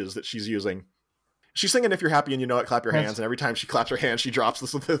sponges that she's using. She's singing If You're Happy and You Know It, Clap Your Hands. And every time she claps her hands, she drops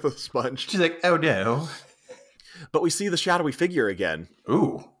the sponge. She's like, oh no. But we see the shadowy figure again.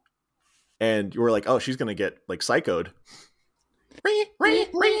 Ooh. And you were like, oh, she's going to get like psychoed.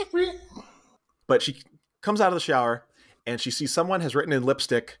 But she comes out of the shower and she sees someone has written in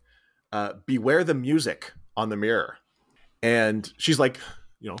lipstick, beware the music on the mirror. And she's like,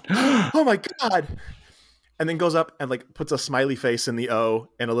 oh my God. And then goes up and like puts a smiley face in the O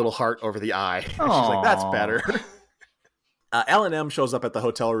and a little heart over the I. And she's like, that's better. Alan M shows up at the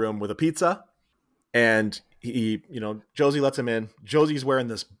hotel room with a pizza. And he, Josie lets him in. Josie's wearing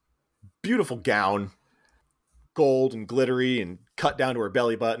this beautiful gown, gold and glittery and cut down to her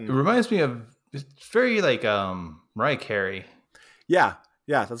belly button. It reminds me of, it's very like Mariah Carey. Yeah,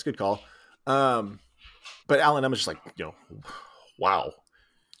 that's a good call. But Alan M is just like, wow.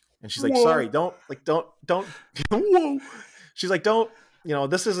 And she's like, whoa. Sorry, don't, whoa. She's like, don't,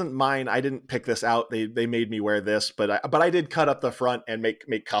 this isn't mine. I didn't pick this out. They made me wear this, but I did cut up the front and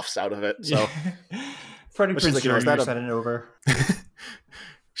make cuffs out of it. So Freddie Prinze like, Jr. sent it over.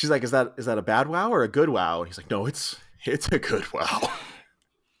 She's like, is that a bad wow or a good wow? And he's like, no, it's a good wow.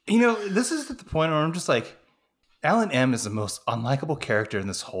 This is at the point where I'm just like, Alan M is the most unlikable character in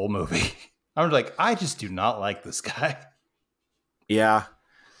this whole movie. I'm like, I just do not like this guy. Yeah.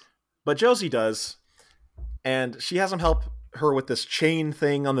 But Josie does. And she has him help her with this chain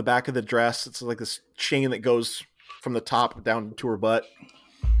thing on the back of the dress. It's like this chain that goes from the top down to her butt.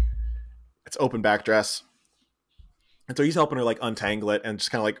 It's open back dress. And so he's helping her like untangle it and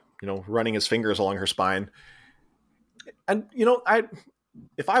just kind of like, running his fingers along her spine. And,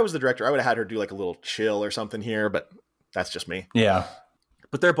 if I was the director, I would have had her do like a little chill or something here, but that's just me. Yeah.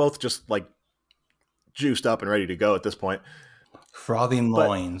 But they're both just like juiced up and ready to go at this point. Frothing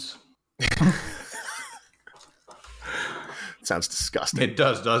loins. Sounds disgusting. It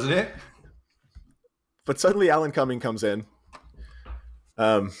does, doesn't it? But suddenly Alan Cumming comes in.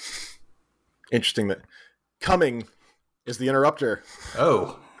 Interesting that Cumming is the interrupter.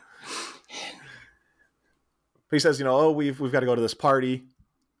 Oh. But he says, we've got to go to this party.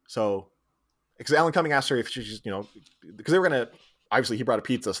 So, because Alan Cumming asked her if she's, because they were going to, obviously he brought a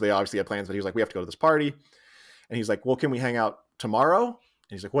pizza, so they obviously had plans, but he was like, we have to go to this party. And he's like, well, can we hang out tomorrow? And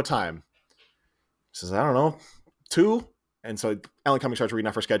he's like, what time? He says, I don't know, 2? And so Alan Cumming starts reading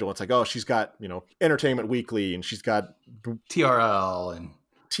off her schedule. It's like, oh, she's got, Entertainment Weekly, and she's got TRL,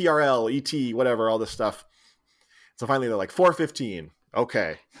 ET, whatever, all this stuff. So finally they're like, 4:15.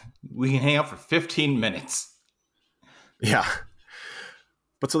 Okay. We can hang out for 15 minutes. Yeah.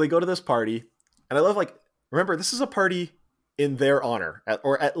 But so they go to this party, and I love, like, remember, this is a party in their honor,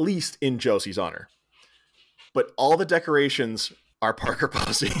 or at least in Josie's honor. But all the decorations are Parker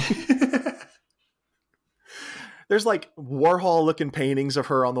Posey. There's like Warhol looking paintings of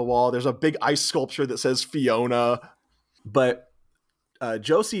her on the wall. There's a big ice sculpture that says Fiona. But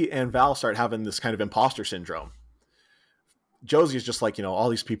Josie and Val start having this kind of imposter syndrome. Josie is just like, all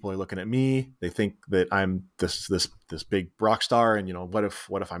these people are looking at me. They think that I'm this big rock star, and what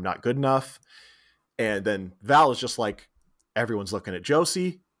if I'm not good enough? And then Val is just like, everyone's looking at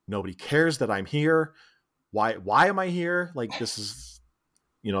Josie. Nobody cares that I'm here. Why am I here? Like, this is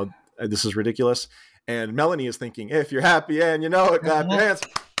ridiculous. And Melanie is thinking, if you're happy and you know it, clap your hands.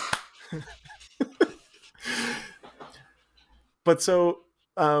 But so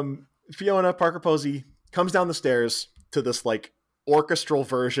Fiona Parker Posey comes down the stairs to this like orchestral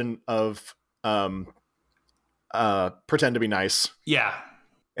version of Pretend to Be Nice. Yeah.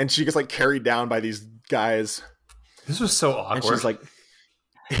 And she gets like carried down by these guys. This was so awkward. And she's like,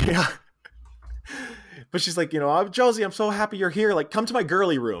 yeah. But she's like, Josie, I'm so happy you're here. Like, come to my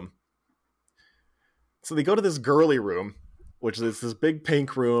girly room. So they go to this girly room, which is this big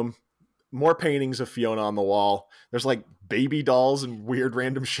pink room. More paintings of Fiona on the wall. There's like baby dolls and weird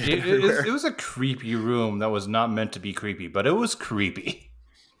random shit everywhere. It was a creepy room that was not meant to be creepy, but it was creepy.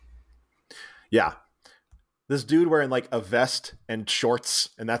 Yeah. This dude wearing like a vest and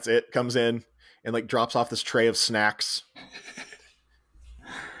shorts, and that's it, comes in and like drops off this tray of snacks.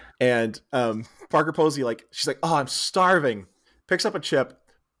 And Parker Posey, like, she's like, oh, I'm starving. Picks up a chip,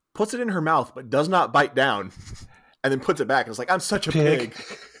 puts it in her mouth, but does not bite down. And then puts it back. And it's like, I'm such a pig.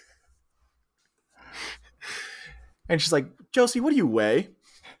 And she's like, Josie, what do you weigh?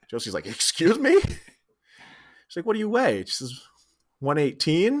 Josie's like, excuse me? She's like, what do you weigh? She says,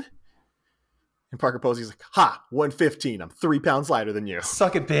 118. And Parker Posey's like, 115. I'm 3 pounds lighter than you.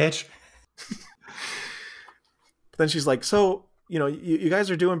 Suck it, bitch. But then she's like, so, you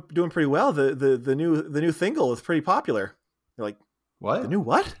guys are doing pretty well. The new single is pretty popular. They're like, what? The new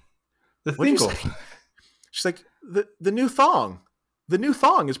what? The what single. She's like, the new thong. The new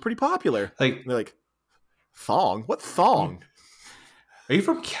thong is pretty popular. Like, and they're like, thong? What thong? Are you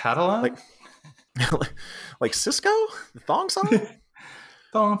from Catalan? Like Cisco? The thong song?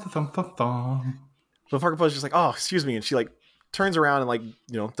 thong. So Parker Posey's just like, oh, excuse me. And she like turns around and like,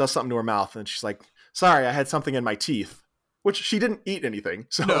 does something to her mouth. And she's like, sorry, I had something in my teeth. Which she didn't eat anything.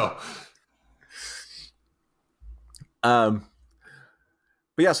 So no.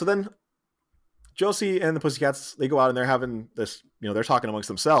 But yeah, so then Josie and the Pussycats, they go out and they're having this, they're talking amongst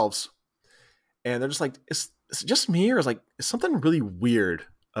themselves. And they're just like, is it just me? Or is something really weird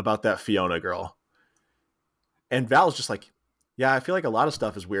about that Fiona girl? And Val's just like, yeah, I feel like a lot of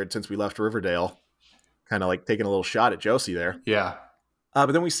stuff is weird since we left Riverdale. Kind of like taking a little shot at Josie there. Yeah.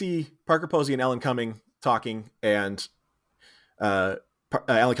 But then we see Parker Posey and Ellen Cumming talking, and Ellen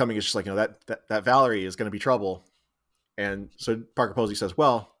Cumming is just like, that Valerie is going to be trouble. And so Parker Posey says,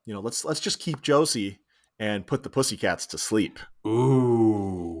 well, let's just keep Josie and put the Pussycats to sleep.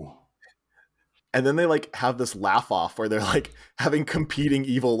 Ooh. And then they like have this laugh off where they're like having competing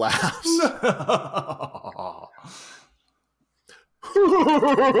evil laughs.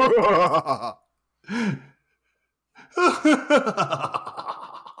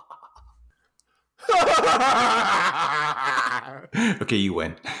 Okay, you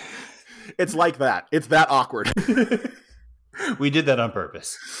win. It's like that. It's that awkward. We did that on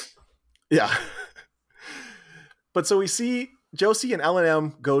purpose. Yeah. But so we see Josie and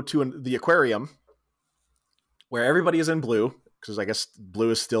L&M go to the aquarium where everybody is in blue, because I guess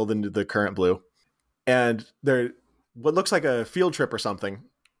blue is still the current blue. And they're what looks like a field trip or something.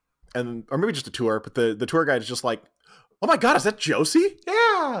 Or maybe just a tour, but the tour guide is just like, oh my God, is that Josie?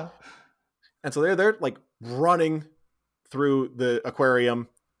 Yeah. And so they're like running through the aquarium.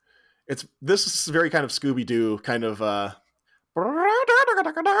 This is very kind of Scooby-Doo kind of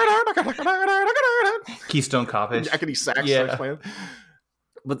Keystone Coppage. Jackety sax Yeah. playing.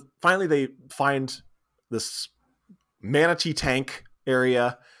 But finally they find this manatee tank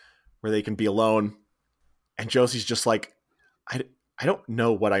area where they can be alone. And Josie's just like, I don't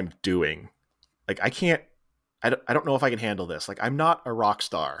know what I'm doing. Like, I don't know if I can handle this. Like, I'm not a rock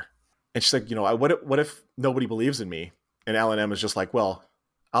star. And she's like, what if nobody believes in me? And L&M is just like, well,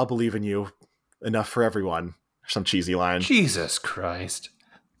 I'll believe in you enough for everyone. Some cheesy line. Jesus Christ.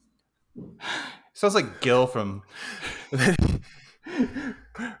 Sounds like Gil from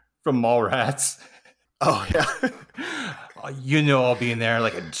Mallrats. Oh, yeah. I'll be in there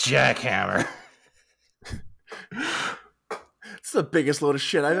like a jackhammer. It's the biggest load of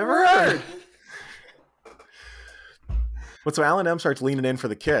shit I've ever heard. But so L&M starts leaning in for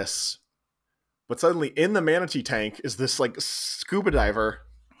the kiss. But suddenly in the manatee tank is this like scuba diver.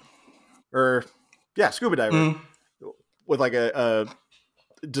 Scuba diver. With like a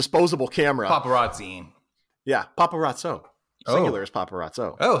disposable camera. Paparazzi. Yeah, paparazzo. Singular is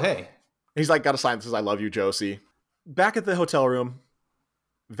paparazzo. Oh, hey. He's like, got a sign that says, I love you, Josie. Back at the hotel room,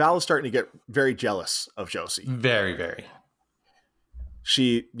 Val is starting to get very jealous of Josie. Very, very.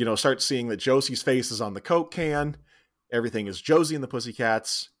 She, starts seeing that Josie's face is on the Coke can. Everything is Josie and the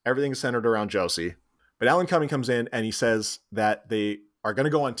Pussycats. Everything is centered around Josie. But Alan Cumming comes in and he says that they are going to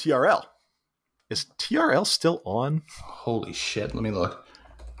go on TRL. Is TRL still on? Holy shit. Let me look.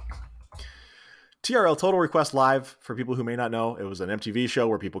 TRL, Total Request Live, for people who may not know, it was an MTV show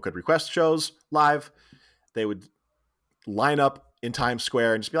where people could request shows live. They would line up in Times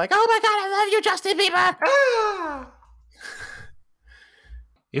Square and just be like, oh my God, I love you, Justin Bieber. Ah!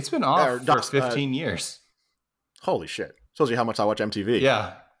 It's been off for 15 years. Holy shit. Shows you how much I watch MTV.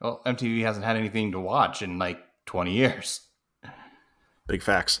 Yeah. Well, MTV hasn't had anything to watch in like 20 years. Big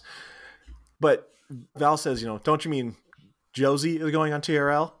facts. But Val says, don't you mean Josie is going on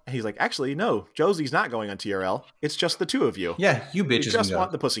TRL? And he's like, actually, no, Josie's not going on TRL. It's just the two of you. Yeah, you bitches You just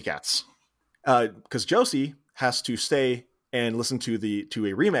want the Pussycats. Because Josie has to stay and listen to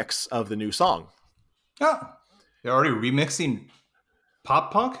a remix of the new song. Oh, they're already remixing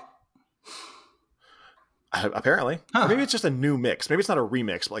pop punk? Apparently. Or maybe it's just a new mix. Maybe it's not a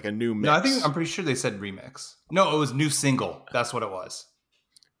remix, but like a new mix. No, I'm pretty sure they said remix. No, it was new single. That's what it was.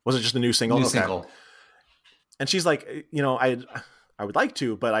 Was it just a new single? New single. And she's like, I would like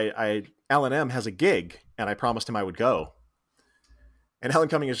to, but Alan M has a gig, and I promised him I would go. And Alan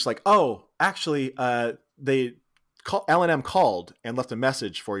Cumming is just like, oh, actually, Alan M called and left a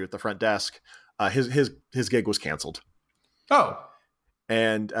message for you at the front desk. His gig was canceled. Oh.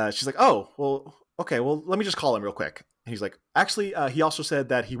 And she's like, oh, well, okay, well, let me just call him real quick. And he's like, actually, he also said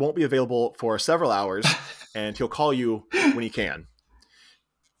that he won't be available for several hours, and he'll call you when he can.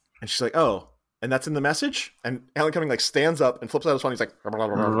 And she's like, oh, and that's in the message? And Alan Cumming stands up and flips out his phone. He's like,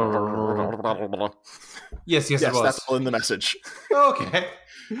 yes, it was. That's all in the message. Okay.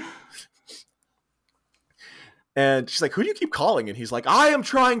 And she's like, who do you keep calling? And he's like, I am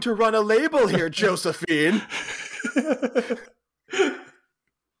trying to run a label here, Josephine.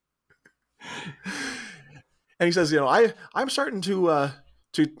 And he says, I'm starting to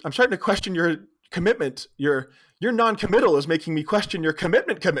question your commitment. Your non-committal is making me question your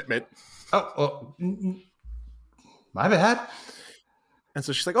commitment. Oh, well, my bad. And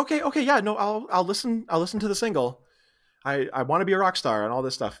so she's like, okay, yeah, no, I'll listen to the single. I want to be a rock star and all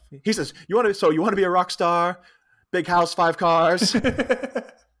this stuff. He says, you want to be a rock star? Big house, 5 cars.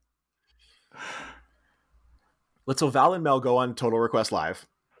 So Val and Mel go on Total Request Live,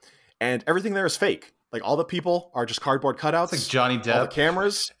 and everything there is fake. Like, all the people are just cardboard cutouts. It's like Johnny Depp. All the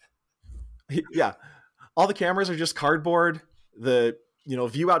cameras. Yeah. All the cameras are just cardboard. The,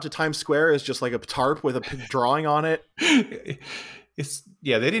 view out to Times Square is just like a tarp with a drawing on it. They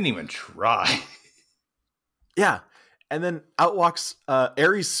didn't even try. Yeah. And then out walks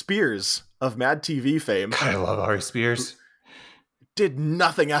Aries Spears of Mad TV fame. God, I love Aries Spears. Did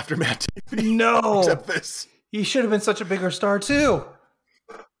nothing after Mad TV. No. Except this. He should have been such a bigger star too.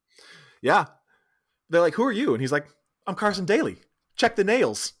 Yeah. They're like, who are you? And he's like, I'm Carson Daly. Check the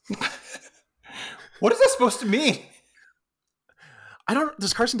nails. What is that supposed to mean?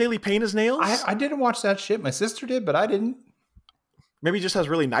 Does Carson Daly paint his nails? I didn't watch that shit. My sister did, but I didn't. Maybe he just has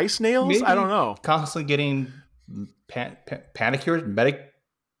really nice nails? Maybe I don't know. Constantly getting pedicures?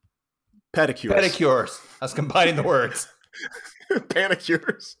 Pedicures. Pedicures. I was combining the words.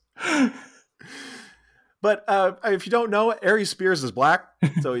 Panicures. But if you don't know, Aries Spears is black,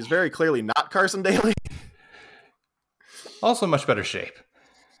 so he's very clearly not Carson Daly. Also much better shape.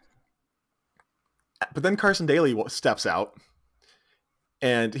 But then Carson Daly steps out,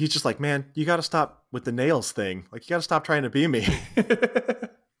 and he's just like, man, you got to stop with the nails thing. Like, you got to stop trying to be me.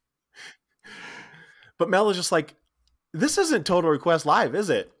 But Mel is just like, this isn't Total Request Live,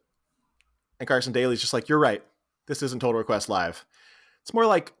 is it? And Carson Daly's just like, you're right. This isn't Total Request Live. It's more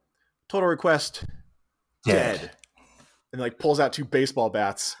like Total Request Dead. And pulls out 2 baseball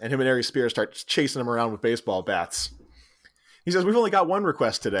bats, and him and Aries Spears start chasing him around with baseball bats. He says, we've only got one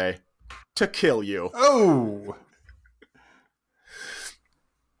request today. To kill you. Oh!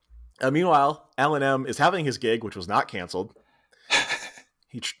 Meanwhile, Alan M is having his gig, which was not canceled.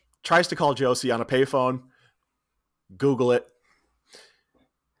 He tries to call Josie on a payphone. Google it.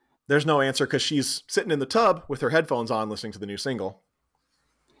 There's no answer because she's sitting in the tub with her headphones on listening to the new single.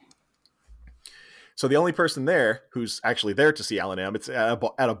 So the only person there who's actually there to see Alan M, it's at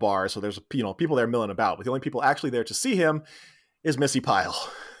a bar, so there's people there milling about. But the only people actually there to see him is Missy Pyle.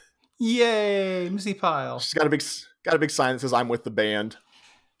 Yay, Missy Pyle. She's got a big sign that says, I'm with the band.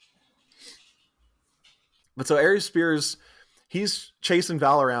 But so Aries Spears, he's chasing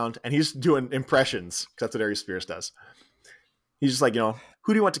Val around and he's doing impressions. That's what Ari Spears does. He's just like, who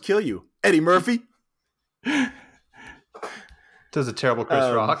do you want to kill you? Eddie Murphy? Does a terrible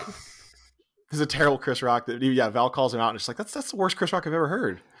Chris Rock. This is a terrible Chris Rock. Val calls him out and it's like, that's the worst Chris Rock I've ever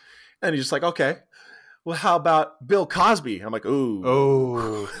heard. And he's just like, okay, well, how about Bill Cosby? And I'm like, ooh.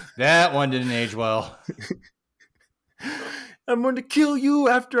 Oh, that one didn't age well. I'm going to kill you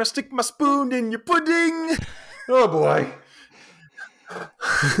after I stick my spoon in your pudding. Oh, boy.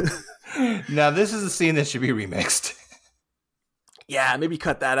 Now, this is a scene that should be remixed. Yeah, maybe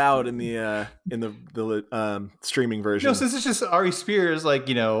cut that out in the streaming version. No, since it's just Ari Spears, like,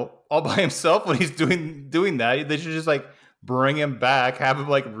 all by himself when he's doing that, they should just like bring him back, have him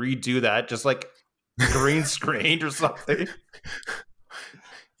like redo that, just like green screened or something.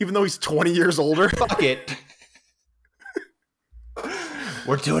 Even though he's 20 years older. Fuck it.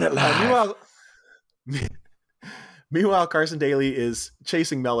 We're doing it live. Meanwhile, Carson Daly is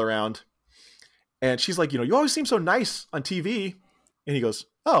chasing Mel around, and she's like, you always seem so nice on TV. And he goes,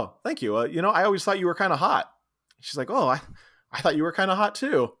 oh, thank you. I always thought you were kind of hot. She's like, oh, I thought you were kind of hot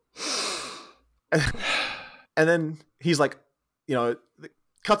too. And then he's like,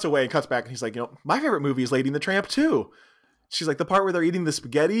 cuts away and cuts back. And he's like, my favorite movie is Lady and the Tramp too. She's like, the part where they're eating the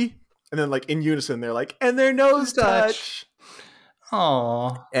spaghetti. And then like in unison, they're like, and their nose touch.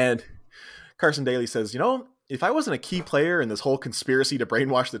 Aww. And Carson Daly says, if I wasn't a key player in this whole conspiracy to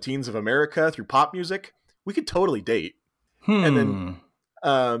brainwash the teens of America through pop music, we could totally date. And then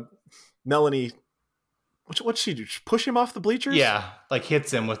Melanie, what's she do? Push him off the bleachers? Yeah, like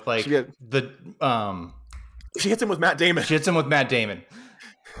hits him with like she hits him with Matt Damon. She hits him with Matt Damon.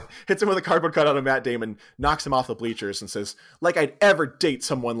 Hits him with a cardboard cutout of Matt Damon, knocks him off the bleachers and says, like I'd ever date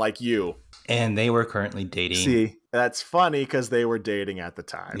someone like you. And they were currently dating. See, that's funny because they were dating at the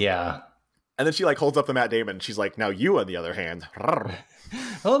time. Yeah. And then she like holds up the Matt Damon. She's like, now you on the other hand.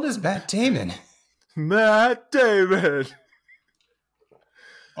 How old is Matt Damon? Matt Damon.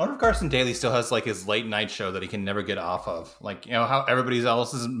 I wonder if Carson Daly still has like his late night show that he can never get off of. Like, how everybody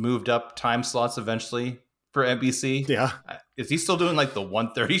else has moved up time slots eventually for NBC. Yeah. Is he still doing like the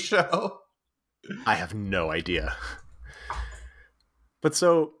 1:30 show? I have no idea. But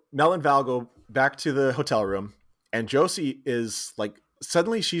so Mel and Val go back to the hotel room and Josie is like,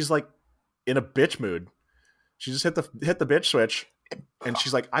 suddenly she's like in a bitch mood. She just hit the bitch switch and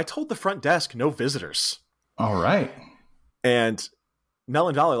she's like, I told the front desk no visitors. All right. And Mel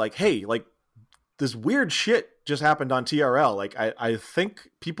and Val are like, hey, like this weird shit just happened on TRL. Like, I think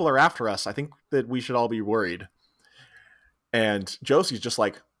people are after us. I think that we should all be worried. And Josie's just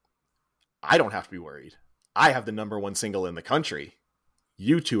like, I don't have to be worried. I have the #1 single in the country.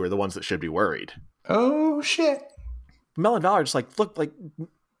 You two are the ones that should be worried. Oh, shit. Mel and Val are just like, look, like,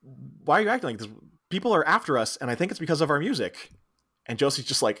 why are you acting like this? People are after us, and I think it's because of our music. And Josie's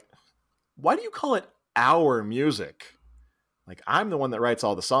just like, why do you call it our music? Like, I'm the one that writes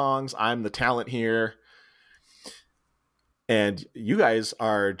all the songs. I'm the talent here. And you guys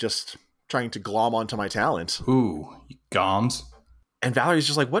are just trying to glom onto my talent. Ooh, you goms. And Valerie's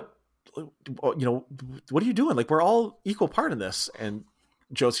just like, what are you doing? Like, we're all equal part in this. And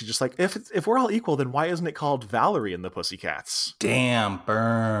Josie's just like, if we're all equal, then why isn't it called Valerie and the Pussycats? Damn,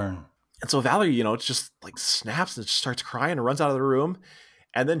 burn. And so Valerie, it's just like snaps and just starts crying and runs out of the room.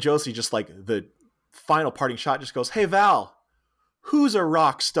 And then Josie just like the final parting shot just goes, hey, Val, who's a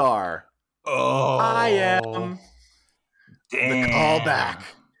rock star? Oh, I am. Damn. The callback.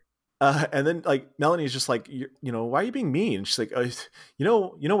 And then like Melanie's just like, why are you being mean? And she's like, you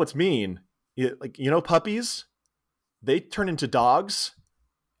know what's mean? Puppies, they turn into dogs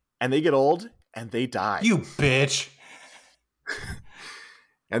and they get old and they die. You bitch.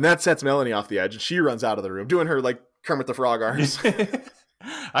 And that sets Melanie off the edge and she runs out of the room doing her like Kermit the Frog arms.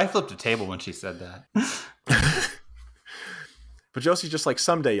 I flipped a table when she said that. But Josie's just like,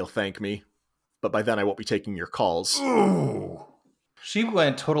 someday you'll thank me, but by then I won't be taking your calls. Ooh. She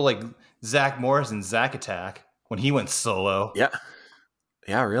went total like Zach Morris and Zack Attack when he went solo. Yeah.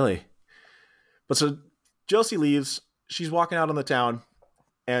 Yeah, really. But so Josie leaves. She's walking out on the town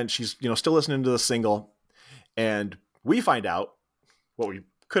and she's, still listening to the single. And we find out what we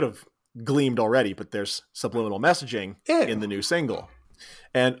could have gleamed already, but there's subliminal messaging in the new single.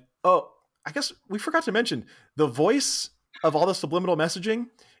 And, I guess we forgot to mention the voice of all the subliminal messaging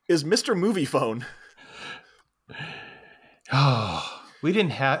is Mr. Movie Phone. Oh, he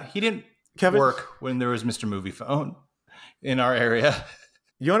didn't work when there was Mr. Movie Phone in our area.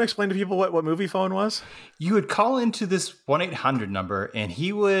 You want to explain to people what Movie Phone was? You would call into this 1-800 number and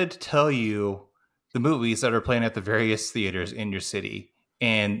he would tell you the movies that are playing at the various theaters in your city.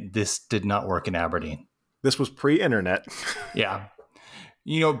 And this did not work in Aberdeen. This was pre-internet. Yeah.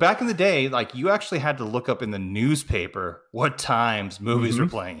 Back in the day, like you actually had to look up in the newspaper what times movies were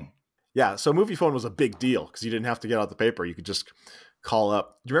playing. Yeah, so movie phone was a big deal because you didn't have to get out the paper. You could just call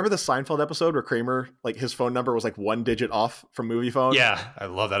up. Do you remember the Seinfeld episode where Kramer, like his phone number was like 1 digit off from movie phone? Yeah, I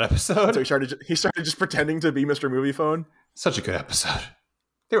love that episode. So he started just pretending to be Mr. Movie Phone. Such a good episode.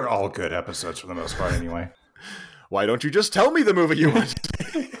 They were all good episodes for the most part anyway. Why don't you just tell me the movie you want?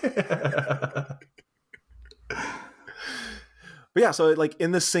 But yeah, so like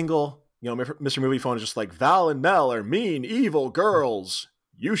in this single, Mr. Movie Phone is just like, Val and Mel are mean, evil girls.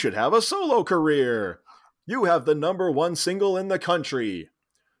 You should have a solo career. You have the #1 single in the country.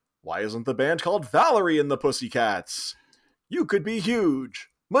 Why isn't the band called Valerie and the Pussycats? You could be huge.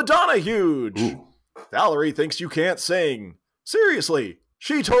 Madonna huge. Ooh. Valerie thinks you can't sing. Seriously,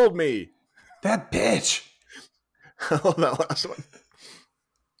 she told me. That bitch. Oh, that last one.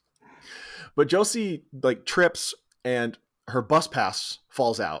 But Josie like trips and her bus pass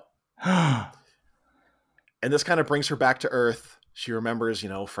falls out. And this kind of brings her back to earth. She remembers,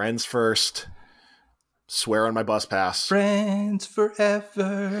 friends first. Swear on my bus pass. Friends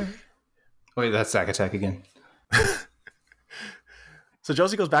forever. Oh, wait, that's Sack Attack again. So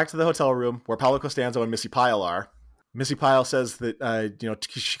Josie goes back to the hotel room where Paolo Costanzo and Missy Pyle are. Missy Pyle says that,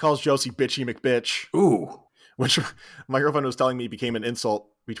 she calls Josie Bitchy McBitch. Ooh. Which my girlfriend was telling me became an insult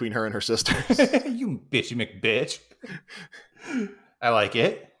between her and her sisters. You bitchy McBitch. I like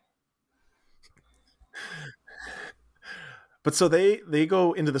it. But so they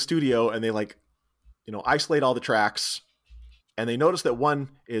go into the studio and they isolate all the tracks, and they notice that one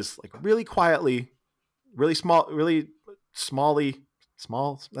is like really quietly, really small.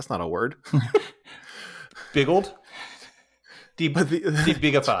 That's not a word. Biggled?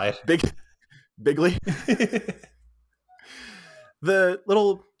 Debigified. Bigly. The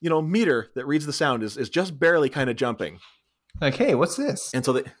little, meter that reads the sound is just barely kind of jumping. Like, hey, what's this? And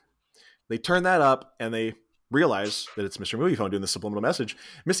so they turn that up and they realize that it's Mr. Movie Phone doing the subliminal message.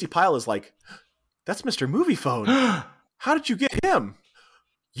 Missy Pyle is like, that's Mr. Movie Phone. How did you get him?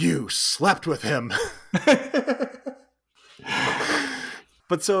 You slept with him.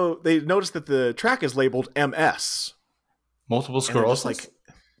 But so they notice that the track is labeled MS. Multiple sclerosis?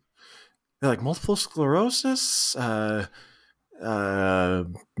 They're like, multiple sclerosis? I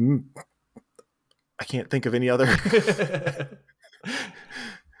can't think of any other.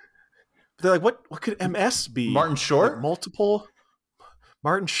 They're like, what could MS be? Martin Short? Like multiple?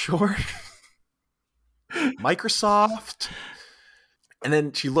 Martin Short? Microsoft? And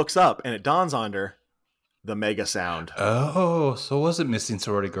then she looks up and it dawns on her, the mega sound. Oh, so was it Missing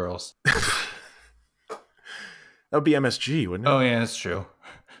Sorority Girls? That would be MSG, wouldn't it? Oh, yeah, that's true.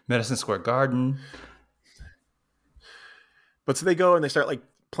 Madison Square Garden. But so they go and they start like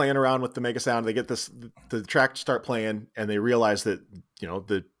playing around with the mega sound. They get the track to start playing, and they realize that,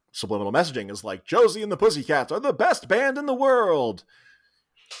 the subliminal messaging is like, Josie and the Pussycats are the best band in the world.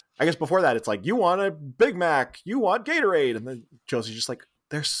 I guess before that, it's like, you want a Big Mac, you want Gatorade. And then Josie's just like,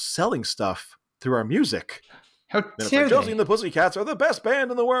 they're selling stuff through our music. How dare it's like, Josie and the Pussycats are the best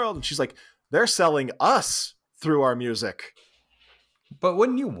band in the world. And she's like, they're selling us through our music. But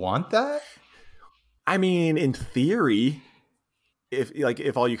wouldn't you want that? I mean, in theory,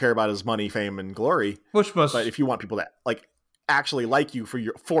 if all you care about is money, fame, and glory, but if you want people that like actually like you for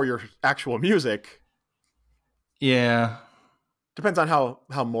your actual music, yeah, depends on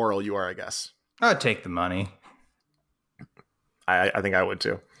how moral you are, I guess. I'd take the money. I think I would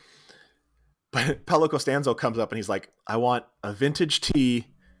too. But Paolo Costanzo comes up and he's like, I want a vintage tee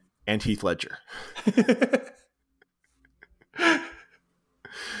and Heath Ledger.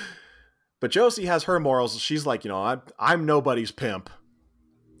 But Josie has her morals. She's like, I'm nobody's pimp.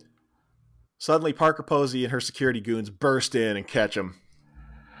 Suddenly, Parker Posey and her security goons burst in and catch him.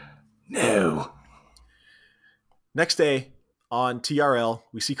 No. Next day on TRL,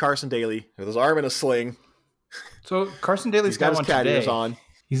 we see Carson Daly with his arm in a sling. So Carson Daly's got his cat ears on.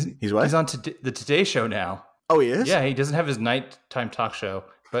 He's what? He's on the Today Show now. Oh, he is? Yeah, he doesn't have his nighttime talk show,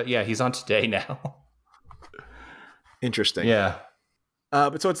 but yeah, he's on Today now. Interesting. Yeah.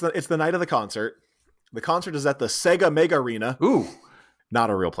 But so it's the night of the concert. The concert is at the Sega Mega Arena. Ooh. Not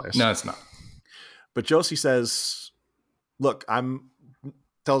a real place. No, it's not. But Josie says, look,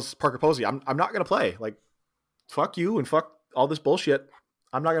 tells Parker Posey, I'm not going to play. Like, fuck you and fuck all this bullshit.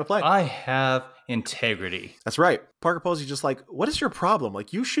 I'm not going to play. I have integrity. That's right. Parker Posey's just like, what is your problem?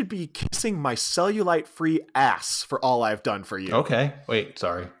 Like, you should be kissing my cellulite-free ass for all I've done for you. Okay. Wait,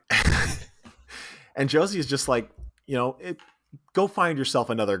 sorry. And Josie is just like, go find yourself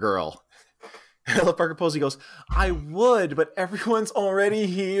another girl. And Parker Posey goes, I would, but everyone's already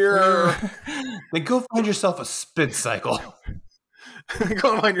here. Then go find yourself a spin cycle.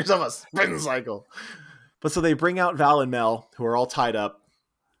 Go find yourself a spin cycle. But so they bring out Val and Mel, who are all tied up.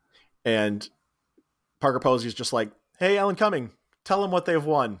 And Parker Posey's just like, hey, Alan Cumming, tell them what they've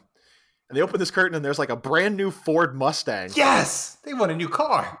won. And they open this curtain and there's like a brand new Ford Mustang. Yes! They won a new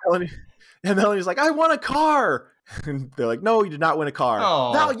car. And Melanie's like, I won a car. And they're like, no, you did not win a car.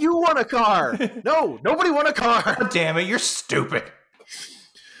 Oh. Val, you won a car. No, nobody won a car. God damn it, you're stupid.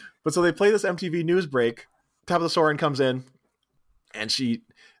 But so they play this MTV news break. Tabitha Soren comes in and she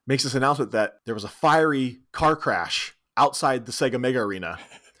makes this announcement that there was a fiery car crash outside the Sega Mega Arena.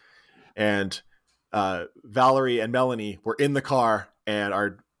 And Valerie and Melanie were in the car and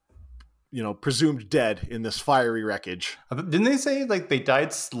are, presumed dead in this fiery wreckage. Didn't they say like they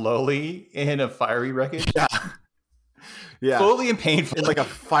died slowly in a fiery wreckage? Yeah. Yeah. Slowly and painfully. In like a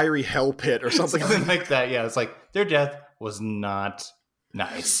fiery hell pit or something. Something like that. Yeah. It's like their death was not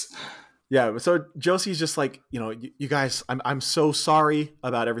nice. Yeah. So Josie's just like, you guys, I'm so sorry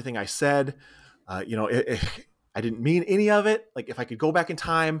about everything I said. I didn't mean any of it. Like if I could go back in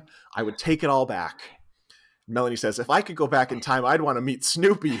time, I would take it all back. Melanie says, if I could go back in time, I'd want to meet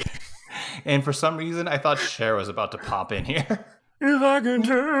Snoopy. And for some reason, I thought Cher was about to pop in here. If I can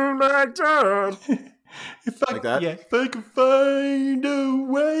turn back time. Like that? Yeah, if I could find a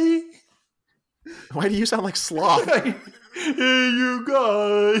way. Why do you sound like Sloth? Hey, you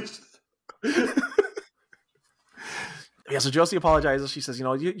guys. Yeah, so Josie apologizes. She says,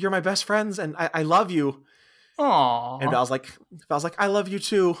 you're my best friends and I love you. Aww. And Val's like, I love you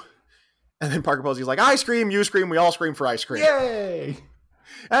too. And then Parker Posey's like, I scream, you scream, we all scream for ice cream. Yay!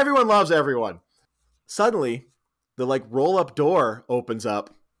 Everyone loves everyone. Suddenly, the roll-up door opens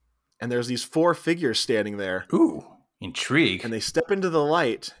up, and there's these 4 figures standing there. Ooh, intrigue. And they step into the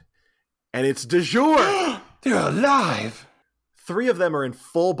light, and it's de jour. They're alive. 3 of them are in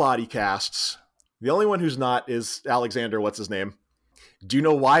full body casts. The only one who's not is Alexander, what's his name? Do you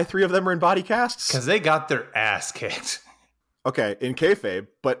know why 3 of them are in body casts? Because they got their ass kicked. Okay, in kayfabe,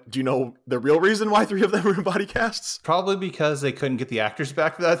 but do you know the real reason why 3 of them are in body casts? Probably because they couldn't get the actors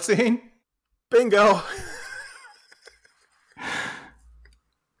back for that scene. Bingo!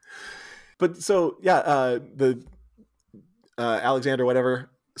 But so, yeah, the Alexander, whatever,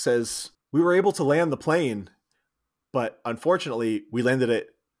 says, we were able to land the plane, but unfortunately, we landed it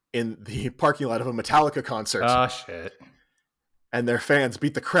in the parking lot of a Metallica concert. Oh, shit. And their fans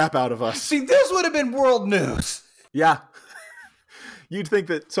beat the crap out of us. See, this would have been world news. Yeah. You'd think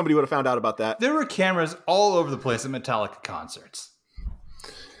that somebody would have found out about that. There were cameras all over the place at Metallica concerts.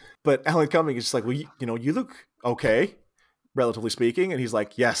 But Alan Cumming is just like, well, you look okay, relatively speaking. And he's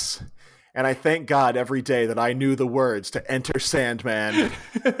like, yes. And I thank God every day that I knew the words to Enter Sandman.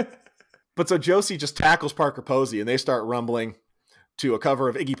 But so Josie just tackles Parker Posey and they start rumbling to a cover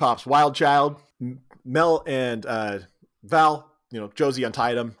of Iggy Pop's Wild Child. Mel and Val, Josie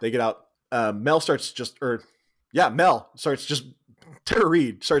untied him. They get out. Mel starts just Tara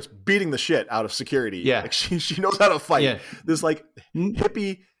Reid starts beating the shit out of security. Yeah. Like she knows how to fight. Yeah. This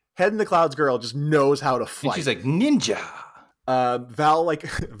hippie head in the clouds girl just knows how to fight. And she's like, ninja.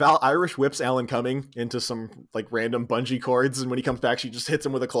 Val Irish whips Alan Cumming into some random bungee cords. And when he comes back, she just hits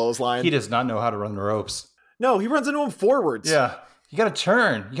him with a clothesline. He does not know how to run the ropes. No, he runs into him forwards. Yeah. You got to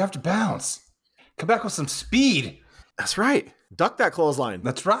turn. You have to bounce. Come back with some speed. That's right. Duck that clothesline.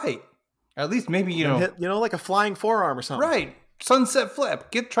 That's right. At least maybe, hit, like a flying forearm or something. Right. Sunset flip.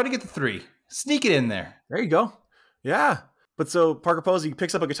 Try to get the 3. Sneak it in there. There you go. Yeah. But so Parker Posey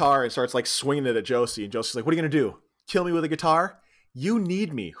picks up a guitar and starts swinging it at Josie. And Josie's like, what are you going to do? Kill me with a guitar? You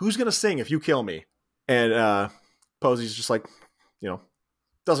need me. Who's going to sing if you kill me? And Posey's just like,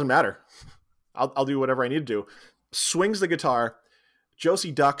 doesn't matter. I'll do whatever I need to do. Swings the guitar.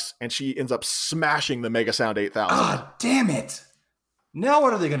 Josie ducks and she ends up smashing the Mega Sound 8000. Ah, damn it. Now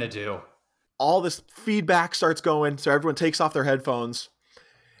what are they going to do? All this feedback starts going, so everyone takes off their headphones,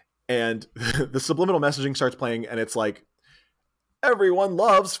 and the subliminal messaging starts playing, and it's like, everyone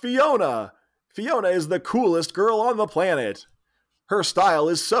loves Fiona. Fiona is the coolest girl on the planet. Her style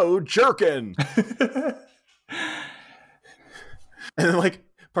is so jerkin'. And then,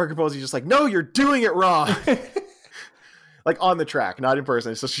 Parker Posey's just like, no, you're doing it wrong. On the track, not in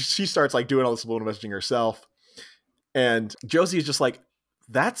person. So she starts, doing all the subliminal messaging herself. And Josie is just like,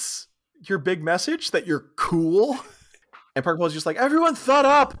 that's your big message, that you're cool? And Parker Posey's just like, everyone thud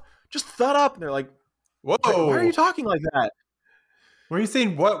up. Just thud up. And they're like, whoa, why are you talking like that? What are you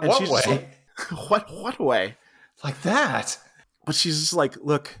saying? What way? What way? Like that? But she's just like,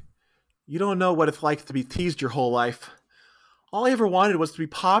 look, you don't know what it's like to be teased your whole life. All I ever wanted was to be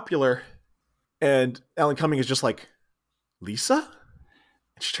popular. And Alan Cumming is just like, Lisa?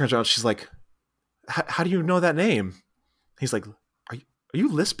 And she turns around. She's like, how do you know that name? He's like, are you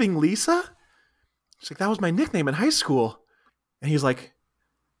lisping Lisa? She's like, that was my nickname in high school. And he's like,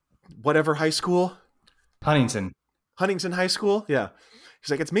 whatever high school? Huntington High School? Yeah. He's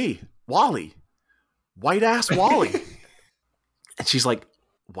like, it's me, Wally. White ass Wally. And she's like,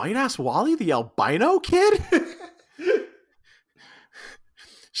 white ass Wally, the albino kid?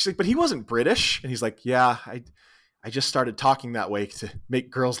 She's like, but he wasn't British. And he's like, yeah, I just started talking that way to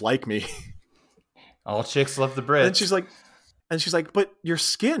make girls like me. All chicks love the Brits. And she's like, but your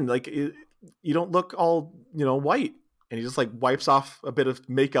skin, like, you don't look all, white. And he just like wipes off a bit of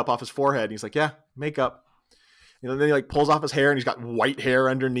makeup off his forehead. And he's like, yeah, makeup. Then he like pulls off his hair and he's got white hair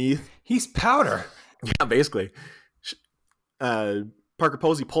underneath. He's powder. Yeah, basically. Parker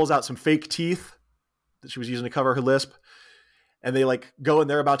Posey pulls out some fake teeth that she was using to cover her lisp. And they like go and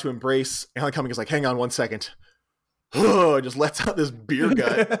they're about to embrace. Alan Cumming is like, hang on 1 second. And just lets out this beer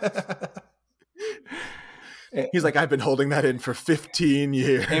gut. He's like, I've been holding that in for 15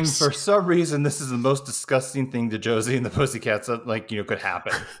 years. And for some reason, this is the most disgusting thing to Josie and the Pussycats that could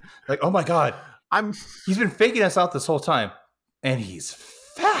happen. Like, oh my God. He's been faking us out this whole time. And he's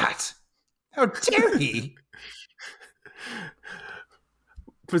fat. How dare he?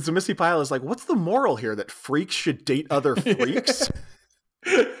 But so Missy Pyle is like, what's the moral here? That freaks should date other freaks?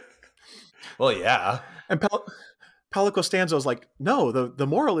 Well, yeah. And Paolo Costanzo is like, no, the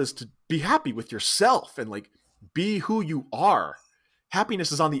moral is to be happy with yourself and like be who you are.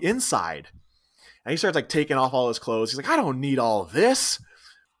 Happiness is on the inside. And he starts like taking off all his clothes. He's like, I don't need all of this.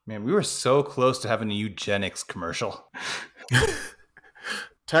 Man, we were so close to having a eugenics commercial.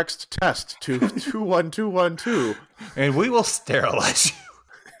 Text test to 21212. And we will sterilize you.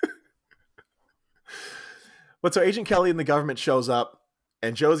 But so Agent Kelly and the government shows up,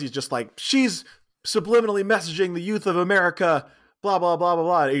 and Josie's just like, she's subliminally messaging the youth of America, blah, blah, blah, blah,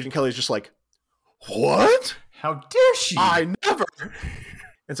 blah. And Agent Kelly's just like, what? How dare she? I never.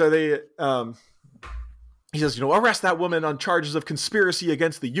 And so he says, arrest that woman on charges of conspiracy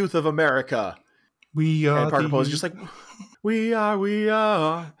against the youth of America. We are. And Parker Posey's just like, we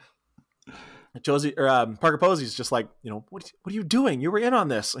are. Parker Posey's just like, what are you doing? You were in on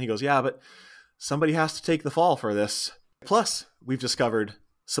this. And he goes, yeah, but somebody has to take the fall for this. Plus, we've discovered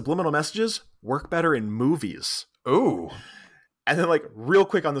subliminal messages work better in movies. Ooh. And then, like, real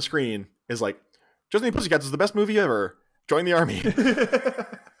quick on the screen is like, Josie and the Pussycats is the best movie ever. Join the army.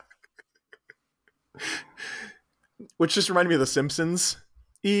 Which just reminded me of The Simpsons.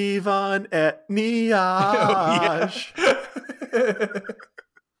 Ivan et Niage.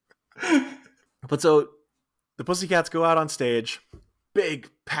 But so the Pussycats go out on stage. Big,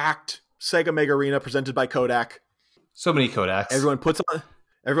 packed Sega Mega Arena presented by Kodak. So many Kodaks. Everyone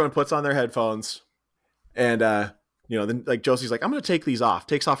puts on their headphones. And, then like Josie's like, I'm going to take these off.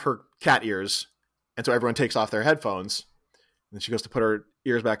 Takes off her cat ears. And so everyone takes off their headphones. And then she goes to put her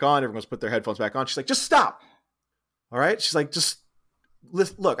ears back on. Everyone's put their headphones back on. She's like, just stop. All right. She's like, just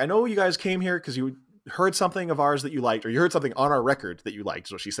look, I know you guys came here because you heard something of ours that you liked, or you heard something on our record that you liked,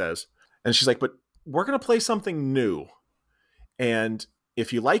 is what she says. And she's like, but we're going to play something new. And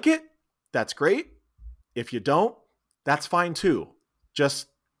if you like it, that's great. If you don't, that's fine too. Just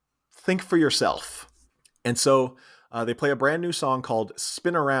think for yourself. And so they play a brand new song called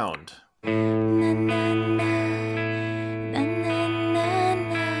Spin Around.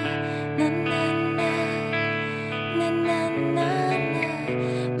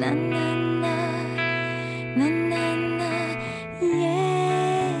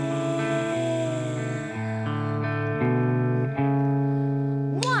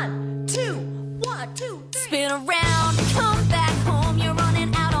 Spin around, come back home. You're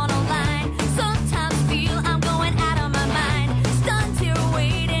running out on a line. Sometimes feel I'm going out of my mind. Stunned here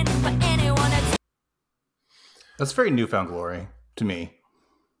waiting for anyone to. That's very Newfound Glory to me.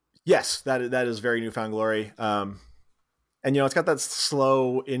 Yes, that is very Newfound Glory. And it's got that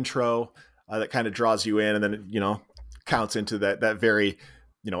slow intro that kind of draws you in, and then it, counts into that very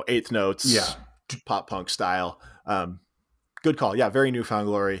eighth notes, pop punk style. Good call. Yeah, very Newfound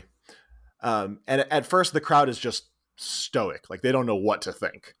Glory. And at first the crowd is just stoic, like they don't know what to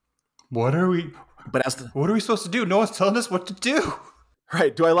think. What are we supposed to do? No one's telling us what to do.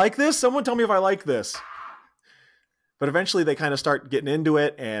 Right? Do I like this? Someone tell me if I like this. But eventually they kind of start getting into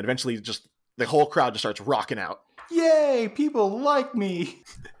it, and eventually just the whole crowd just starts rocking out. Yay, people like me.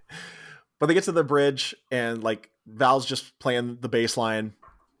 But they get to the bridge, and like Val's just playing the bass line,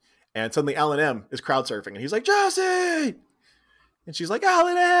 and suddenly Alan M is crowd surfing, and he's like, Josie! And she's like,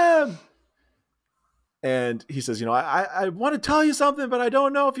 Alan M! And he says, I want to tell you something, but I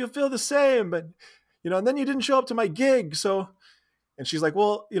don't know if you'll feel the same. But, and then you didn't show up to my gig. So, and she's like,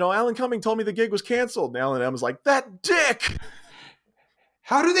 well, Alan Cumming told me the gig was canceled. And Alan M was like, that dick.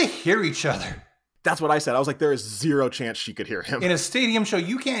 How do they hear each other? That's what I said. I was like, there is zero chance she could hear him. In a stadium show,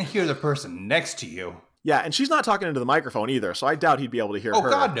 you can't hear the person next to you. Yeah, and she's not talking into the microphone either, so I doubt he'd be able to hear her. Oh,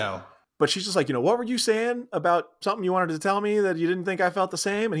 God, no. But she's just like, what were you saying about something you wanted to tell me that you didn't think I felt the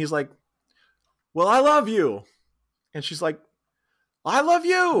same? And he's like, well, I love you. And she's like, I love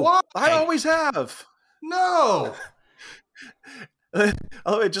you. Why? I always have. No.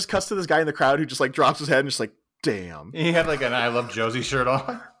 Oh, it just cuts to this guy in the crowd who just like drops his head and just like, damn. He had like an I Love Josie shirt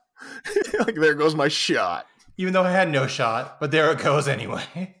on. Like, there goes my shot. Even though I had no shot, but there it goes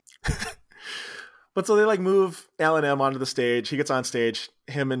anyway. But so they like move Alan M onto the stage. He gets on stage.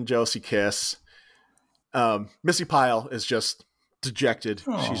 Him and Josie kiss. Missy Pyle is just dejected.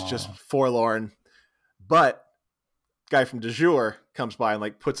 Aww. She's just forlorn. But guy from De Jour comes by and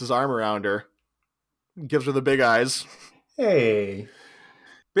like puts his arm around her, gives her the big eyes. Hey.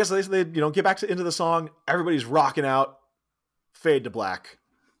 Basically, they get back into the song. Everybody's rocking out. Fade to black.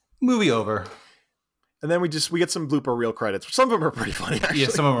 Movie over. And then we get some blooper reel credits. Some of them are pretty funny, actually. Yeah,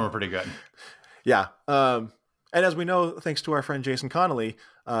 some of them are pretty good. Yeah. And as we know, thanks to our friend Jason Connolly,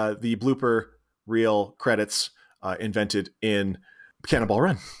 the blooper reel credits invented in Cannonball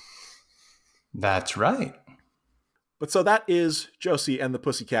Run. That's right. But so that is Josie and the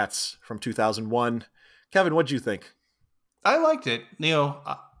Pussycats from 2001. Kevin, what'd you think? I liked it.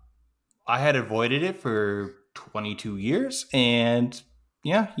 I had avoided it for 22 years, and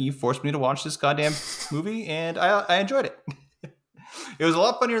yeah, you forced me to watch this goddamn movie, and I enjoyed it. It was a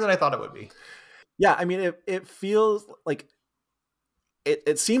lot funnier than I thought it would be. Yeah, I mean, it feels like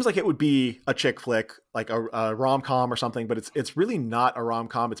it seems like it would be a chick flick, like a rom-com or something, but it's really not a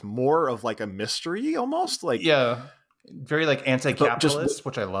rom-com. It's more of like a mystery almost. Like, yeah, very like anti-capitalist,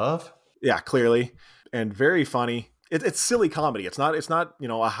 which I love. Yeah, clearly, and very funny. It's silly comedy. It's not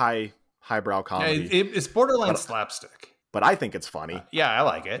a highbrow comedy. Yeah, it's borderline slapstick. But I think it's funny. Yeah, I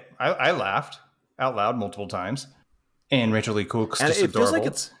like it. I laughed out loud multiple times. And Rachel Lee Cook's and just it adorable.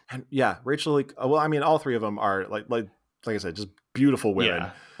 Feels like it's Rachel Lee. Well, I mean, all three of them are like I said, just beautiful women.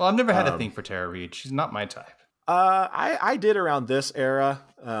 Yeah. Well, I've never had a thing for Tara Reid. She's not my type. I did around this era,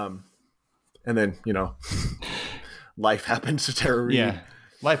 and then life happened to Tara Reid. Yeah,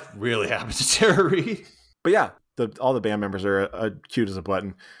 life really happened to Tara Reid. But yeah, all the band members are cute as a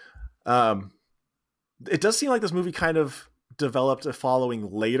button. It does seem like this movie kind of developed a following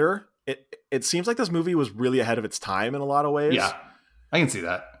later. It seems like this movie was really ahead of its time in a lot of ways. Yeah, I can see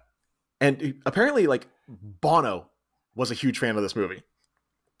that. And apparently, like, Bono was a huge fan of this movie.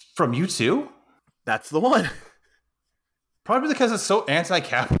 From U2? That's the one. Probably because it's so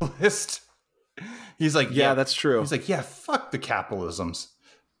anti-capitalist. He's like, yeah, that's true. He's like, yeah, fuck the capitalisms.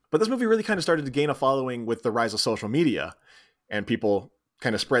 But this movie really kind of started to gain a following with the rise of social media and people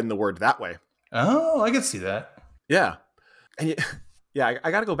kind of spreading the word that way. Oh, I can see that. Yeah. And yeah,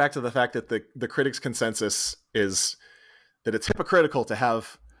 I got to go back to the fact that the critics' consensus is that it's hypocritical to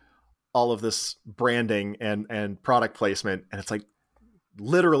have all of this branding and product placement. And it's like,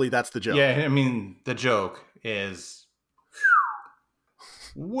 literally, that's the joke. Yeah, I mean, the joke is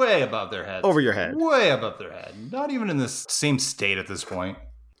way above their head. Over your head. Way above their head. Not even in the same state at this point.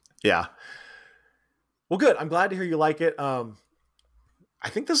 Yeah. Well, good. I'm glad to hear you like it. I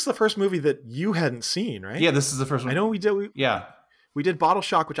think this is the first movie that you hadn't seen, right? Yeah, this is the first one. I know we did. Yeah. We did Bottle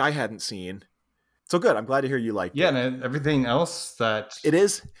Shock, which I hadn't seen. So good. I'm glad to hear you liked it. Yeah, and everything else that it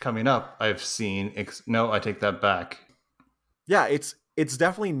is coming up, I've seen. No, I take that back. Yeah, it's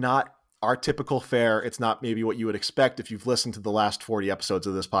definitely not our typical fare. It's not maybe what you would expect if you've listened to the last 40 episodes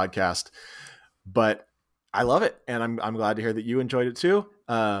of this podcast. But I love it, and I'm glad to hear that you enjoyed it too.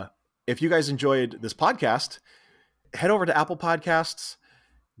 If you guys enjoyed this podcast, head over to Apple Podcasts,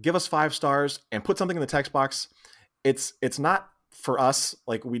 give us 5 stars, and put something in the text box. It's not for us.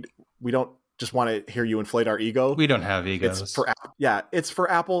 Like we don't just want to hear you inflate our ego. We don't have egos. It's for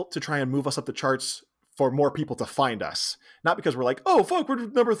Apple to try and move us up the charts for more people to find us. Not because we're like, oh fuck, we're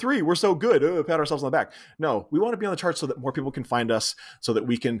number 3, we're so good, pat ourselves on the back. No, we want to be on the charts so that more people can find us, so that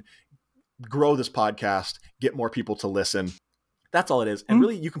we can grow this podcast, get more people to listen. That's all it is. And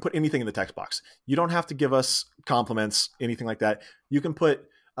really, you can put anything in the text box. You don't have to give us compliments, anything like that. You can put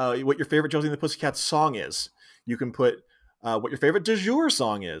what your favorite Josie and the Pussycats song is. You can put what your favorite De Jour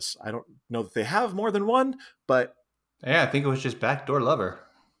song is. I don't know that they have more than one, but yeah, I think it was just Backdoor Lover.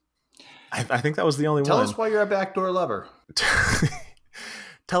 I think that was the only one. Tell us why you're a backdoor lover.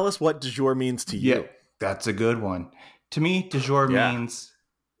 Tell us what De Jour means to you. Yeah, that's a good one. To me, De Jour means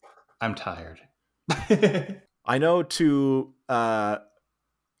I'm tired. I know to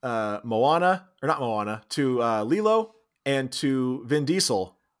Moana, or not Moana, to Lilo and to Vin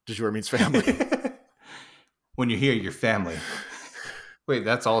Diesel, de jure means family. When you hear your family. Wait,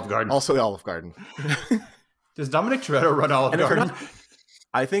 that's Olive Garden. Also the Olive Garden. Does Dominic Toretto run Olive And if you're Garden? not,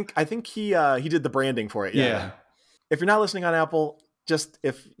 I think he did the branding for it. Yeah. If you're not listening on Apple, just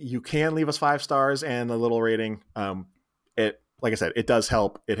if you can leave us 5 stars and a little rating, it, like I said, it does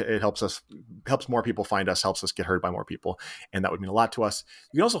help. It helps more people find us, helps us get heard by more people, and that would mean a lot to us.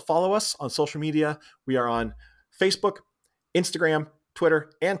 You can also follow us on social media. We are on Facebook, Instagram,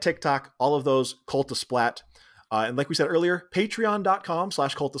 Twitter, and TikTok. All of those Cult of Splat. And like we said earlier,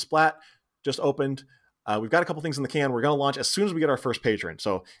 patreon.com/Cult of Splat just opened. We've got a couple things in the can. We're going to launch as soon as we get our first patron.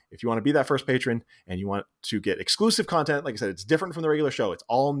 So if you want to be that first patron and you want to get exclusive content, like I said, it's different from the regular show. It's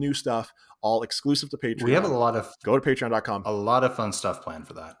all new stuff, all exclusive to Patreon. We have go to patreon.com. A lot of fun stuff planned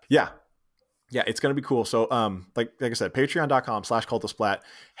for that. Yeah, it's going to be cool. So like I said, patreon.com/Cult of Splat.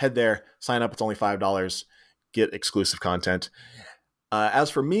 Head there, sign up. It's only $5. Get exclusive content. As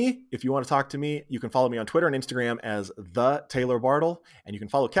for me, if you want to talk to me, you can follow me on Twitter and Instagram as The Taylor Bartle, and you can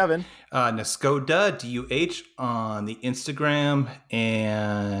follow Kevin. Nescoda, DUH on the Instagram,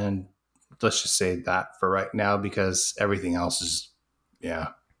 and let's just say that for right now because everything else is,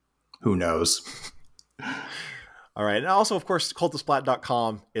 who knows. All right. And also, of course,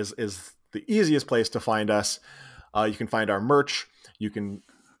 cultofsplat.com is the easiest place to find us. You can find our merch. You can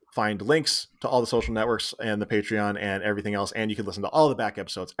find links to all the social networks and the Patreon and everything else. And you can listen to all the back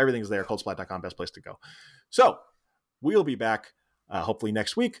episodes. Everything's there. Cultsplat.com, best place to go. So we'll be back hopefully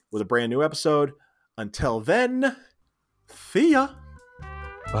next week with a brand new episode. Until then, see ya.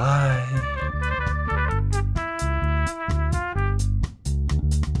 Bye.